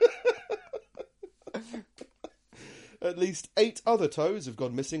 At least 8 other toes have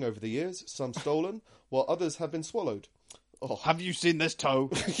gone missing over the years, some stolen, while others have been swallowed. Oh, have you seen this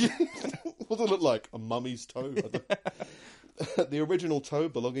toe? What does it look like? A mummy's toe? The original toe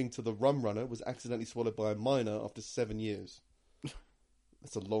belonging to the rum runner was accidentally swallowed by a miner after 7 years.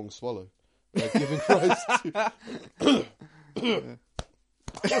 That's a long swallow. Giving rise to...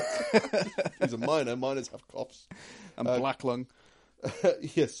 He's a miner. Miners have coughs. And black lung.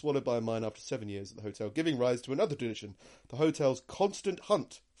 Yes, swallowed by a miner after 7 years at the hotel, giving rise to another tradition, the hotel's constant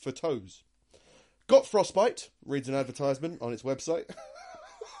hunt for toes. Got frostbite, reads an advertisement on its website,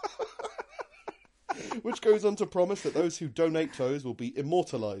 which goes on to promise that those who donate toes will be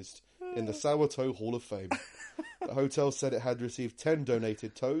immortalised in the Sour Toe Hall of Fame. The hotel said it had received 10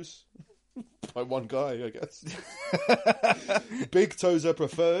 donated toes, By one guy, I guess. Big toes are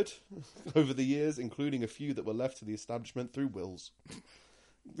preferred over the years, including a few that were left to the establishment through wills.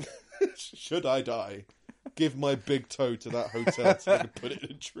 Should I die, give my big toe to that hotel so I can put it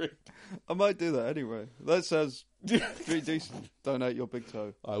in a drink. I might do that anyway. That sounds pretty decent. Donate your big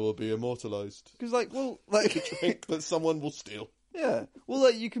toe. I will be immortalised. Because, like, well, like... A drink that someone will steal. Yeah. Well,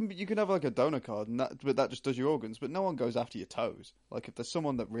 like, you can have, like, a donor card, but that just does your organs, but no one goes after your toes. Like, if there's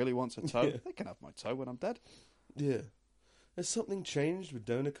someone that really wants a toe, they can have my toe when I'm dead. Yeah. Has something changed with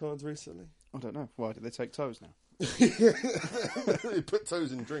donor cards recently? I don't know. Why do they take toes now? They put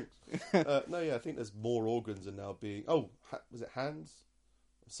toes in drinks. No, yeah, I think there's more organs are now being... Oh, was it hands?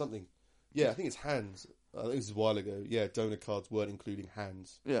 Something. Yeah, I think it's hands. I think this is a while ago. Yeah, donor cards weren't including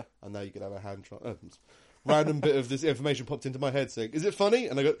hands. Yeah. And now you could have a hand... random bit of this information popped into my head saying, is it funny?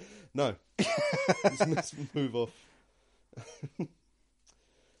 And I go, no. Let's move off.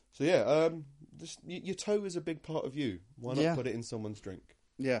 So yeah, your toe is a big part of you. Why not put it in someone's drink?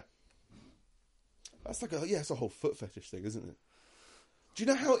 Yeah. That's like it's a whole foot fetish thing, isn't it? Do you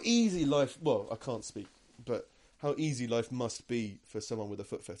know how easy life... Well, I can't speak, but how easy life must be for someone with a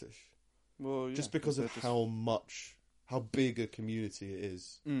foot fetish? Well, yeah. Just because of how big a community it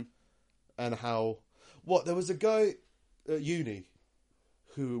is. Mm. And how... there was a guy at uni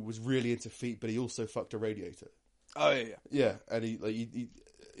who was really into feet, but he also fucked a radiator. Oh, yeah. Yeah, and he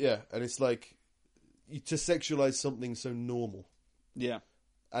and it's like, to sexualize something so normal. Yeah.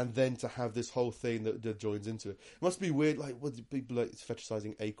 And then to have this whole thing that joins into it. It must be weird, like, people like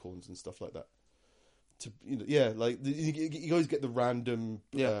fetishizing acorns and stuff like that. You always get the random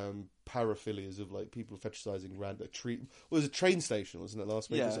paraphilias of, like, people fetishizing random tree. Well, it was a train station, wasn't it, last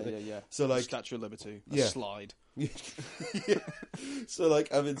week? Yeah. So, like, Statue of Liberty, slide. Yeah. So,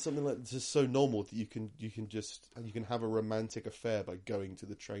 like, I mean, something like this is so normal that you can have a romantic affair by going to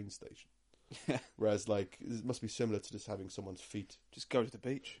the train station. Yeah. Whereas, like, it must be similar to just having someone's feet. Just go to the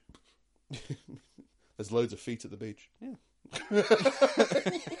beach. There's loads of feet at the beach. Yeah.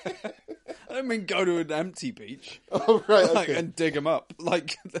 I don't mean go to an empty beach. Oh, right, okay. And dig them up.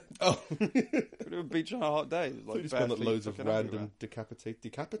 Like, go to a beach on a hot day. Like, just got loads of random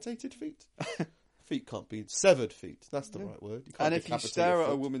decapitated feet? Feet can't be... Severed feet. That's the right word. You can't and if you stare at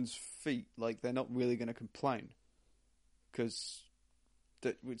a woman's feet, like, they're not really going to complain. Because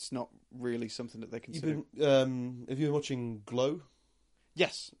it's not really something that they consider. Have you been watching Glow?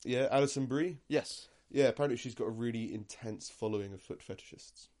 Yes. Yeah, Alison Brie? Yes. Yeah, apparently she's got a really intense following of foot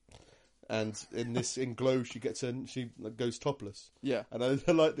fetishists. And in Glow, she goes topless. Yeah. And I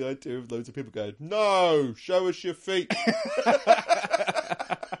like the idea of loads of people going, no, show us your feet.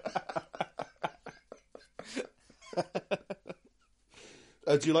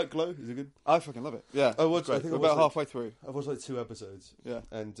 Do you like Glow? Is it good? I fucking love it. Yeah. I think we're about halfway through. I've watched like 2 episodes. Yeah.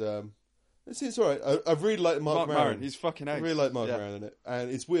 And it's all right. I really like Mark Maron. He's fucking ace. I really like Mark Maron in it.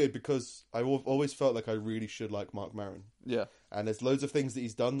 And it's weird because I've always felt like I really should like Mark Maron. Yeah. And there's loads of things that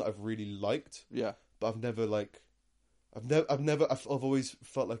he's done that I've really liked. Yeah. But I've always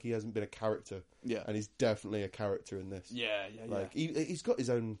felt like he hasn't been a character. Yeah. And he's definitely a character in this. Yeah. Like, he's got his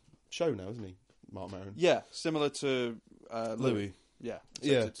own show now, hasn't he? Mark Maron. Yeah. Similar to Louis. Yeah.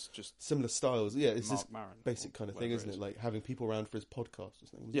 It's just similar styles. Yeah, it's Mark this Maron, basic kind of thing, isn't it? Like having people around for his podcast or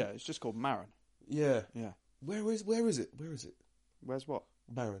something. Yeah, it's just called Maron. Yeah. Yeah. Where is it? Where's what?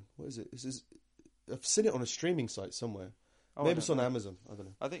 Maron. What is it? I've seen it on a streaming site somewhere. Oh, maybe it's on Amazon. I don't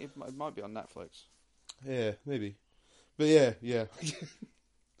know. I think it might be on Netflix. Yeah, maybe. But yeah.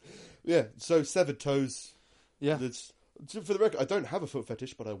 Yeah, so severed toes. Yeah. For the record, I don't have a foot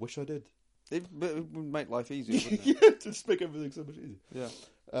fetish, but I wish I did. It would make life easier, wouldn't it? Yeah, just make everything so much easier.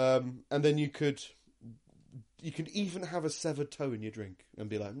 Yeah. And then you can even have a severed toe in your drink and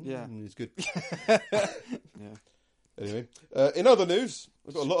be like, it's good. Yeah. Anyway, in other news,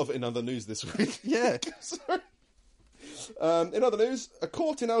 I've got a lot of in other news this week. Yeah. Sorry. In other news, a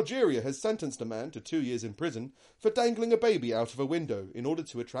court in Algeria has sentenced a man to 2 years in prison for dangling a baby out of a window in order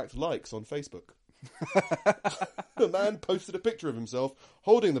to attract likes on Facebook. The man posted a picture of himself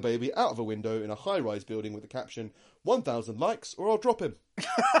holding the baby out of a window in a high-rise building with the caption, 1,000 likes or I'll drop him.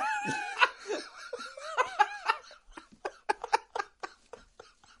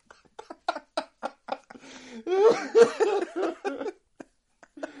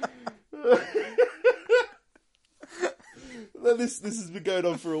 This has been going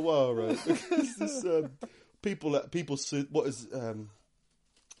on for a while, right? Because this, people what is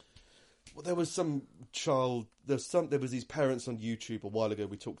well, there was some child. There was these parents on YouTube a while ago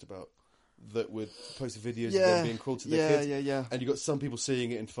we talked about that would post videos of them being cruel to their kids. Yeah. And you got some people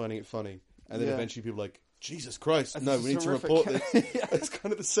seeing it and finding it funny, and then eventually people were like, Jesus Christ. That's No, we need to horrific. report this. It's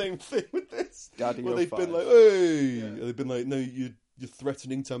kind of the same thing with this. Daddy, where you're they've fired. been like, hey! And they've been like, no, you're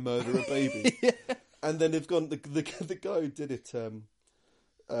threatening to murder a baby. Yeah. And then they've gone, the guy who did it,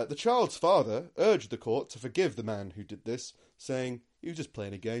 the child's father urged the court to forgive the man who did this, saying, he was just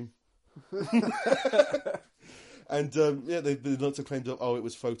playing a game. And there've been lots of claims of, it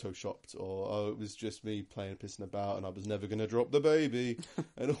was photoshopped, or it was just me playing, pissing about, and I was never going to drop the baby,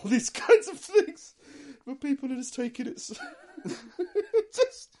 and all these kinds of things. But people are just taking it.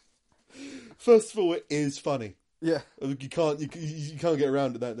 Just first of all, it is funny. Yeah. You can't get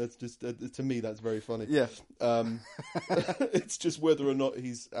around that. That's just to me, that's very funny. Yeah. It's just whether or not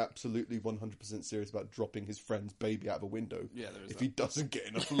he's absolutely 100% serious about dropping his friend's baby out of a window. Yeah, there is if that. he doesn't get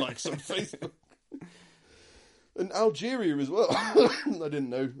enough likes on Facebook. And Algeria as well. I didn't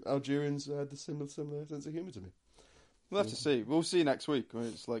know Algerians had the similar sense of humour to me. We'll have to see. We'll see next week when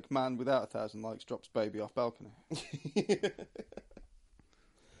it's like man without 1,000 likes drops baby off balcony.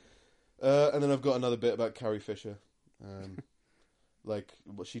 And then I've got another bit about Carrie Fisher.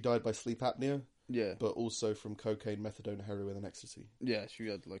 She died by sleep apnea, Yeah. but also from cocaine, methadone, heroin, and ecstasy. Yeah, she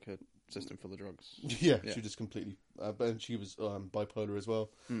had like a system full of drugs. Yeah, she just completely. And she was bipolar as well.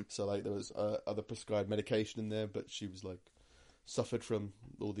 So like there was other prescribed medication in there, but she was like suffered from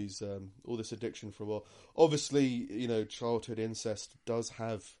all this addiction for a while. Obviously, childhood incest does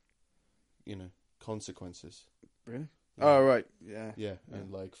have, consequences. Really? Yeah. Oh right, yeah. Yeah,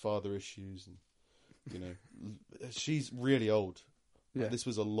 and like father issues, and she's really old. Yeah. This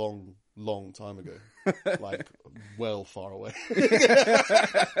was a long, long time ago, like well far away.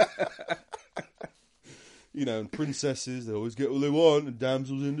 And princesses, they always get what they want, and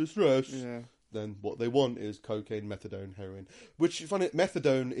damsels in distress. Yeah. Then what they want is cocaine, methadone, heroin. Which, funny,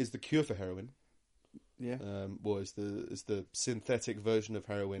 methadone is the cure for heroin. Yeah. Is the synthetic version of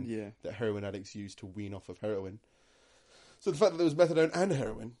heroin that heroin addicts use to wean off of heroin. So the fact that there was methadone and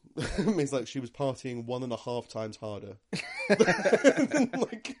heroin means like she was partying 1.5 times harder.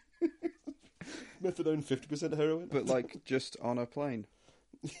 Like methadone, 50% heroin, But like just on a plane.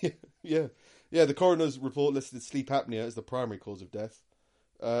 Yeah. The coroner's report listed sleep apnea as the primary cause of death,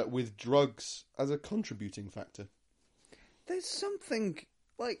 with drugs as a contributing factor. There's something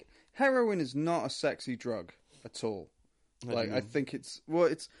like heroin is not a sexy drug at all. I think it's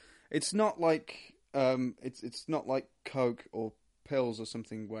not like it's not like coke or pills or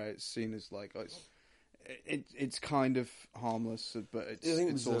something where it's seen as like it's kind of harmless, but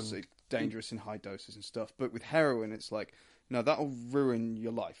it's also dangerous in high doses and stuff. But with heroin, it's like, no, that'll ruin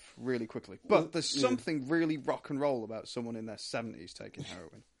your life really quickly. But there's something really rock and roll about someone in their 70s taking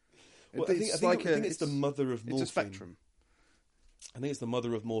heroin. I think it's the mother of morphine. It's a spectrum. I think it's the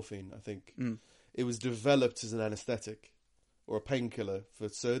mother of morphine. I think it was developed as an anaesthetic or a painkiller for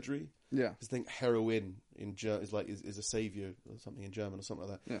surgery. Yeah, I think heroin is a savior or something in German or something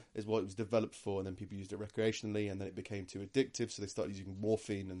like that. Yeah. Is what it was developed for, and then people used it recreationally, and then it became too addictive, so they started using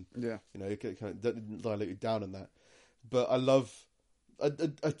morphine, and it kind of diluted down on that. But I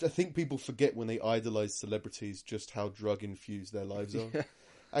think people forget when they idolize celebrities just how drug infused their lives are,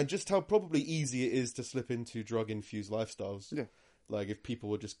 and just how probably easy it is to slip into drug infused lifestyles. Yeah, like if people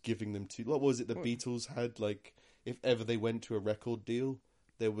were just giving them to, what was it the Beatles had? Like if ever they went to a record deal,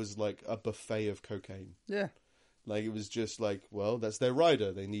 there was like a buffet of cocaine. Yeah. Like it was just like, well, that's their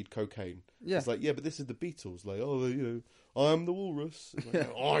rider. They need cocaine. Yeah. It's like, yeah, but this is the Beatles. Like, I am the walrus.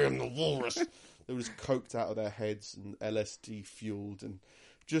 Like, I am the walrus. They were just coked out of their heads and LSD fueled and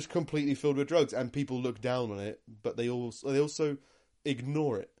just completely filled with drugs. And people look down on it, but they also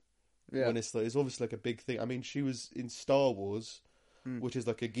ignore it. Yeah. When it's obviously like a big thing. I mean, she was in Star Wars, which is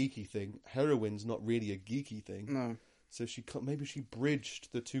like a geeky thing. Heroin's not really a geeky thing. No. So maybe she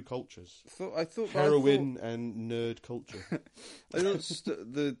bridged the two cultures. I thought heroin and nerd culture. I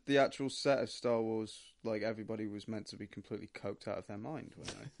thought the actual set of Star Wars, like everybody was meant to be completely coked out of their mind,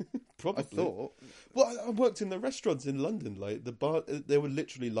 weren't they? Probably. I thought. Well, I worked in the restaurants in London. Like the bar, there were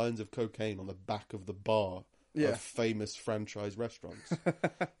literally lines of cocaine on the back of the bar of famous franchise restaurants,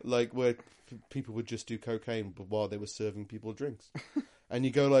 like where people would just do cocaine, but while they were serving people drinks, and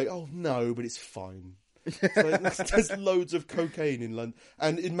you go like, oh no, but it's fine. There's loads of cocaine in London,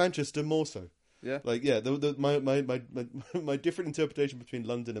 and in Manchester more so. Yeah, like my different interpretation between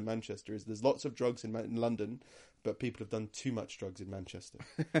London and Manchester is there's lots of drugs in London, but people have done too much drugs in Manchester.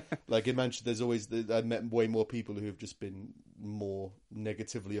 Like in Manchester, I've met way more people who have just been more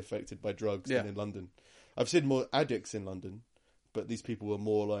negatively affected by drugs than in London. I've seen more addicts in London, but these people were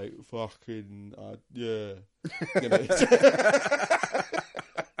more like fucking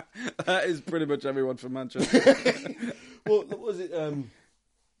That is pretty much everyone from Manchester. Well, what was it?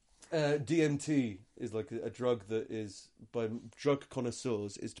 DMT is like a drug that is, by drug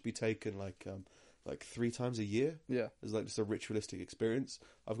connoisseurs, is to be taken like 3 times a year. Yeah. It's like just a ritualistic experience.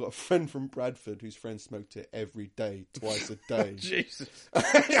 I've got a friend from Bradford whose friend smoked it every day, twice a day. Jesus.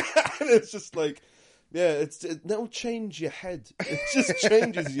 And it's just like, yeah, that'll change your head. It just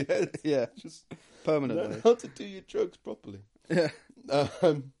changes your head. Yeah. Just Permanently. learn how to do your drugs properly. Yeah.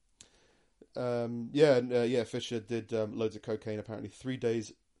 Fisher did loads of cocaine. Apparently, 3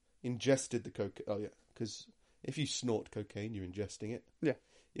 days ingested the cocaine. Oh yeah, because if you snort cocaine, you're ingesting it. Yeah.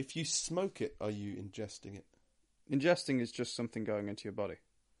 If you smoke it, are you ingesting it? Ingesting is just something going into your body.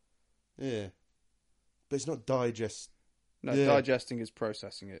 Yeah, but it's not digest. No, Yeah. digesting is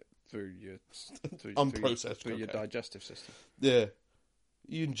processing it through your Unprocessed through your cocaine. digestive system. Yeah,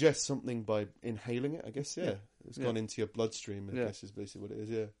 you ingest something by inhaling it. I guess. Yeah, Yeah. it's Yeah. gone into your bloodstream. I Yeah. guess is basically what it is.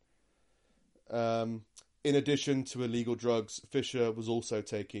 Yeah. In addition to illegal drugs, Fisher was also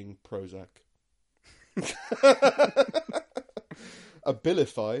taking Prozac.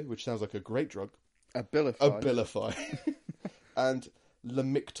 Abilify, which sounds like a great drug. Abilify. And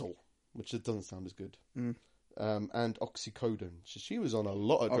Lamictal, which doesn't sound as good. Mm. And oxycodone. So she was on a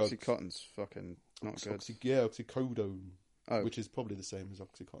lot of drugs. Oxycontin's fucking not good. Oxycodone, Oh. which is probably the same as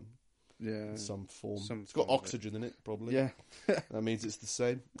Oxycontin Yeah. in some form. Some It's got form of it. oxygen in it, probably. Yeah. That means it's the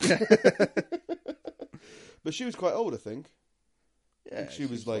same. But she was quite old, I think. Yeah. She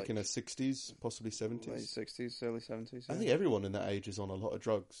was like in her 60s, possibly 70s. late 60s, early 70s. I Yeah. think everyone in that age is on a lot of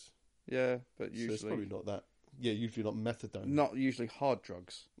drugs. Yeah, but So it's usually probably not that. Yeah, usually not methadone. not usually hard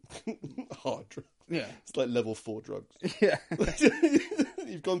drugs. Hard drugs. Yeah. It's like level 4 drugs. Yeah.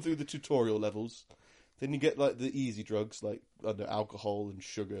 You've gone through the tutorial levels. Then you get like the easy drugs like alcohol and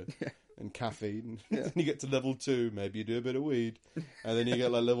sugar and caffeine. Yeah. Then you get to level 2, maybe you do a bit of weed. And then you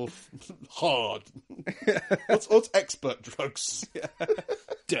get like level hard. What's expert drugs?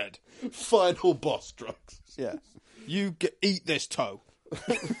 Dead. Final boss drugs. Yeah. You eat this toe.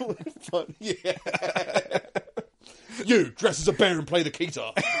 Fun. Yeah. You dress as a bear and play the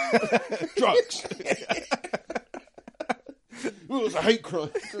guitar. Drugs. Well, it's a hate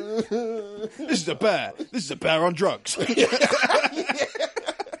crime. This is a bear. This is a bear on drugs.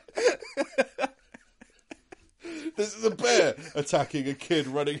 This is a bear attacking a kid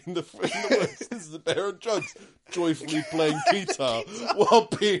running in the woods. This is a bear on drugs, joyfully playing guitar while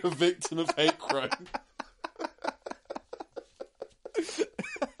being a victim of hate crime.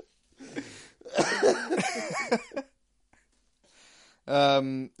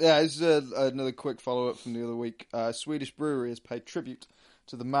 This is another quick follow-up from the other week. A Swedish brewery has paid tribute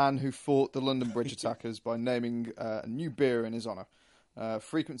to the man who fought the London Bridge attackers by naming a new beer in his honour.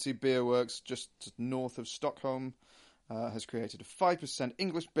 Frequency Beer Works, just north of Stockholm, has created a 5%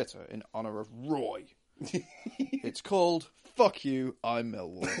 English bitter in honour of Roy. It's called Fuck You, I'm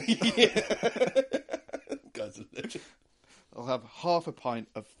Millwall. Guy's a legend. I'll have half a pint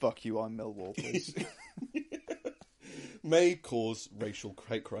of Fuck You, I'm Millwall, please. May cause racial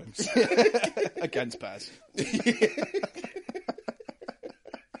hate crimes. Against bears.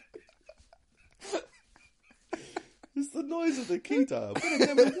 It's the noise of the guitar.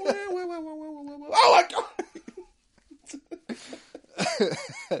 Oh my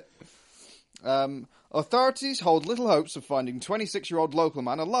god! Authorities hold little hopes of finding 26-year-old local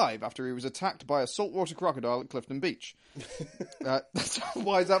man alive after he was attacked by a saltwater crocodile at Clifton Beach.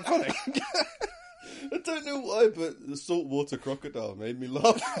 Why is that funny? I don't know why, but the saltwater crocodile made me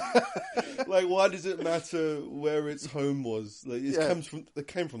laugh. Like, why does it matter where its home was? Like, it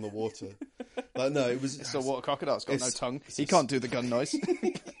came from the water. Like, no, it was. It's a water crocodile. It's got no tongue. He a- can't do the gun noise.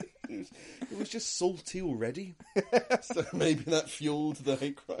 It was just salty already. So maybe that fueled the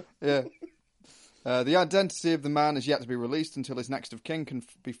hate crime. Yeah. The identity of the man is yet to be released until his next of kin can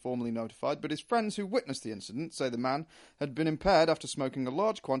be formally notified, but his friends who witnessed the incident say the man had been impaired after smoking a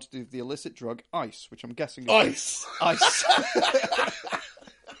large quantity of the illicit drug ice, which I'm guessing is... Ice! Ice.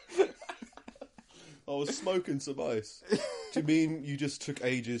 I was smoking some ice. Do you mean you just took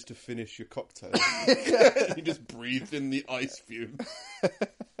ages to finish your cocktail? You just breathed in the ice fume.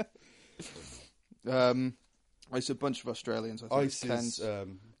 It's a bunch of Australians, I think. Ice is...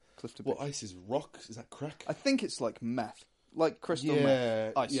 Clifton what, Beach. ice is rock? Is that crack? I think it's like meth. Like crystal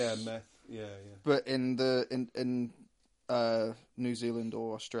meth. Ice. Yeah, meth. Yeah. But in New Zealand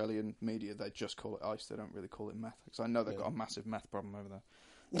or Australian media, they just call it ice. They don't really call it meth. Because I know they've got a massive meth problem over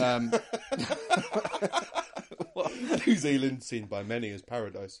there. New Zealand, seen by many as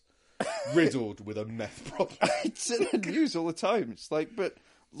paradise, riddled with a meth problem. It's in the news all the time. It's like, but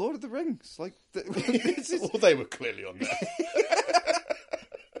Lord of the Rings, like, this is... Well, they were clearly on meth.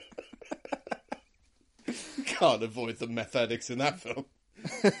 Can't avoid the meth addicts in that film.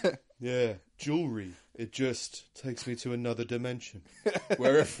 Yeah, jewelry. It just takes me to another dimension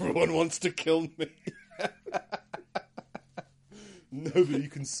where everyone wants to kill me. Nobody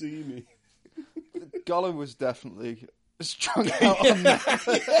can see me. Gollum was definitely strung out on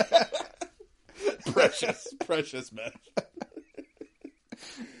that. Precious man.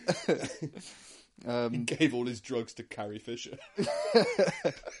 He gave all his drugs to Carrie Fisher.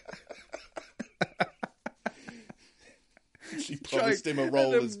 She promised him a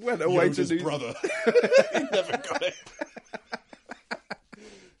role as went away Yoda's to brother. He never got it.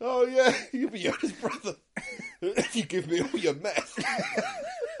 Oh yeah, you'll be Yoda's brother if you give me all your meth.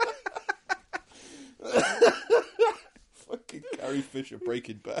 Fucking Carrie Fisher,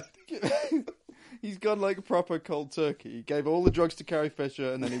 Breaking Bad. He's gone like a proper cold turkey. He gave all the drugs to Carrie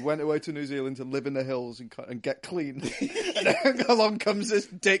Fisher, and then he went away to New Zealand to live in the hills and get clean. And then along comes this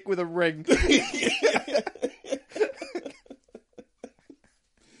dick with a ring.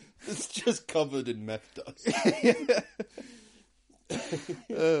 It's just covered in meth dust.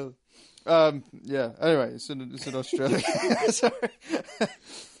 Yeah. Anyway, it's in Australia. Sorry.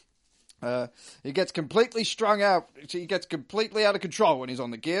 He gets completely strung out. He gets completely out of control when he's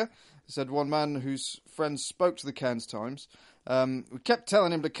on the gear, said one man whose friends spoke to the Cairns Times. We kept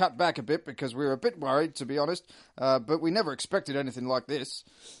telling him to cut back a bit because we were a bit worried, to be honest, but we never expected anything like this.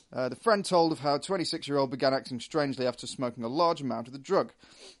 The friend told of how a 26-year-old began acting strangely after smoking a large amount of the drug.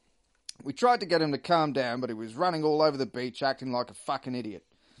 We tried to get him to calm down, but he was running all over the beach, acting like a fucking idiot.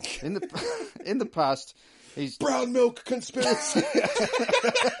 In the past, he's... Brown milk conspiracy!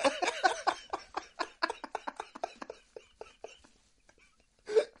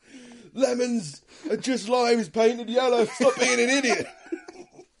 Lemons are just limes painted yellow. Stop being an idiot.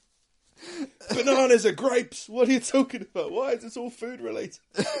 Bananas are grapes. What are you talking about? Why is this all food related?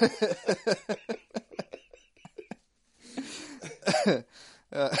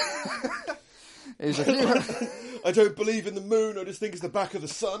 I don't believe in the moon. I just think it's the back of the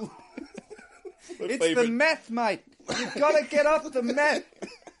sun. It's favorite. The meth, mate. You've got to get off the meth.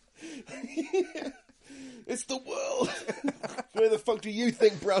 Yeah. It's the world. Where the fuck do you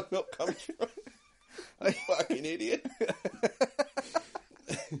think brown milk comes from? You fucking idiot.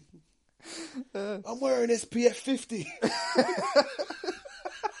 I'm wearing SPF 50.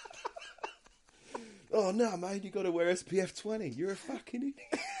 Oh no, mate, you got to wear SPF 20. You're a fucking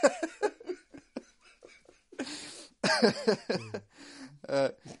idiot.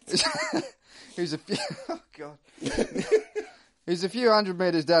 Here's a few. Oh god. He's a few hundred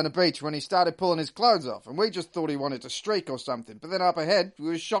metres down the beach when he started pulling his clothes off, and we just thought he wanted to streak or something. But then up ahead, we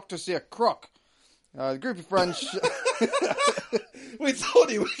were shocked to see a croc. The group of friends... We thought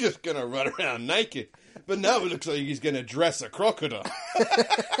he was just going to run around naked, but now it looks like he's going to dress a crocodile.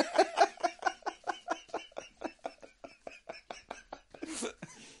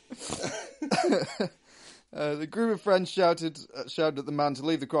 The group of friends shouted at the man to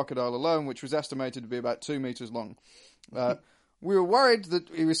leave the crocodile alone, which was estimated to be about 2 metres long. We were worried that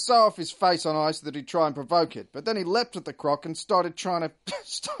he was so off his face on ice that he'd try and provoke it, but then he leapt at the croc and started trying to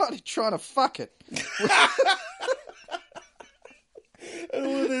fuck it. And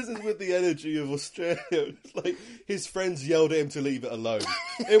all of this is with the energy of Australia. It's like his friends yelled at him to leave it alone.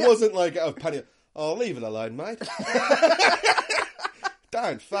 It wasn't like out of panic. Oh, leave it alone, mate.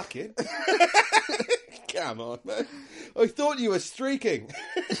 Don't fuck it. Come on, mate. I thought you were streaking.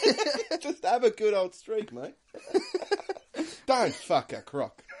 Just have a good old streak, mate. Don't fuck a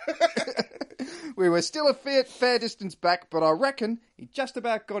croc. We were still a fair distance back, but I reckon he just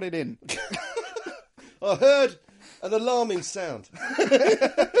about got it in. I heard an alarming sound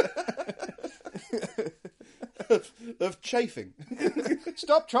of chafing.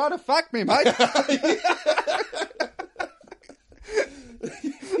 Stop trying to fuck me, mate.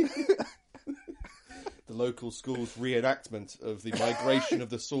 The local school's reenactment of the migration of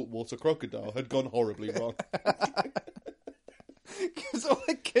the saltwater crocodile had gone horribly wrong. Because all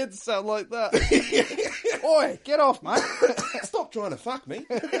the kids sound like that. Oi, get off, mate. Stop trying to fuck me.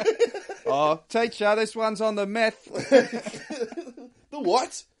 Oh, teacher, this one's on the meth. The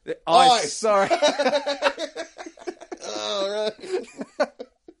what? The ice. Sorry. Oh,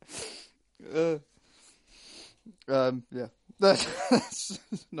 right. Yeah. That's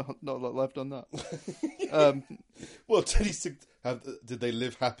not a lot left on that. Well, did they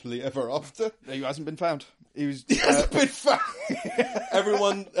live happily ever after? He hasn't been found. He hasn't been found.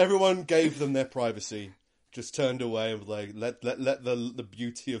 Everyone gave them their privacy. Just turned away and was like, let the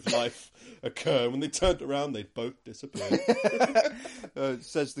beauty of life occur. When they turned around, they both disappeared. It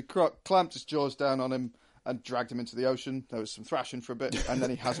says the croc clamped his jaws down on him and dragged him into the ocean. There was some thrashing for a bit, and then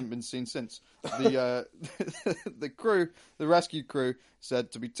he hasn't been seen since. The rescue crew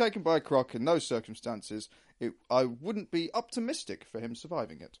said to be taken by a croc in those circumstances, I wouldn't be optimistic for him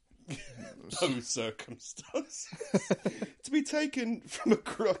surviving it. Those circumstances. To be taken from a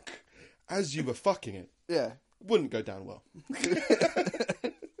croc as you were fucking it. Yeah. Wouldn't go down well.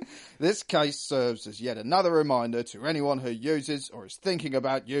 This case serves as yet another reminder to anyone who uses or is thinking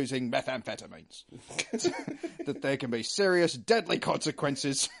about using methamphetamines that there can be serious, deadly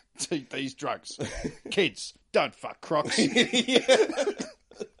consequences to these drugs. Kids, don't fuck crocs.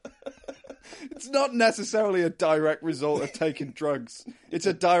 It's not necessarily a direct result of taking drugs. It's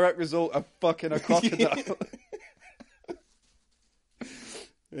a direct result of fucking a crocodile.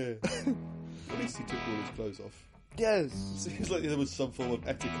 Yeah. At least he took all his clothes off. Yes. Seems like there was some form of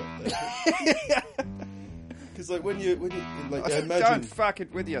etiquette there. Because like when you like imagine. Don't fuck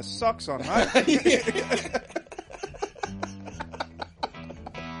it with your socks on, mate.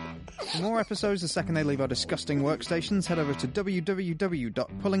 For more episodes the second they leave our disgusting workstations, head over to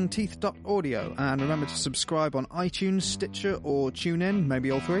www.pullingteeth.audio and remember to subscribe on iTunes, Stitcher or TuneIn,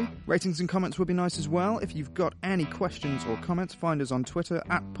 maybe all three. Ratings and comments would be nice as well. If you've got any questions or comments, find us on Twitter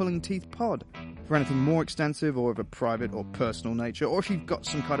 @PullingTeethPod. For anything more extensive or of a private or personal nature, or if you've got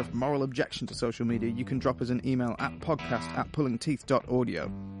some kind of moral objection to social media, you can drop us an email at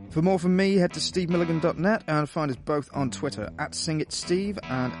podcast@pullingteeth.audio. For more from me, head to stevemilligan.net and find us both on Twitter @SingItSteve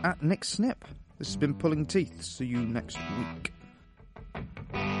and @NickSnip. This has been Pulling Teeth. See you next week.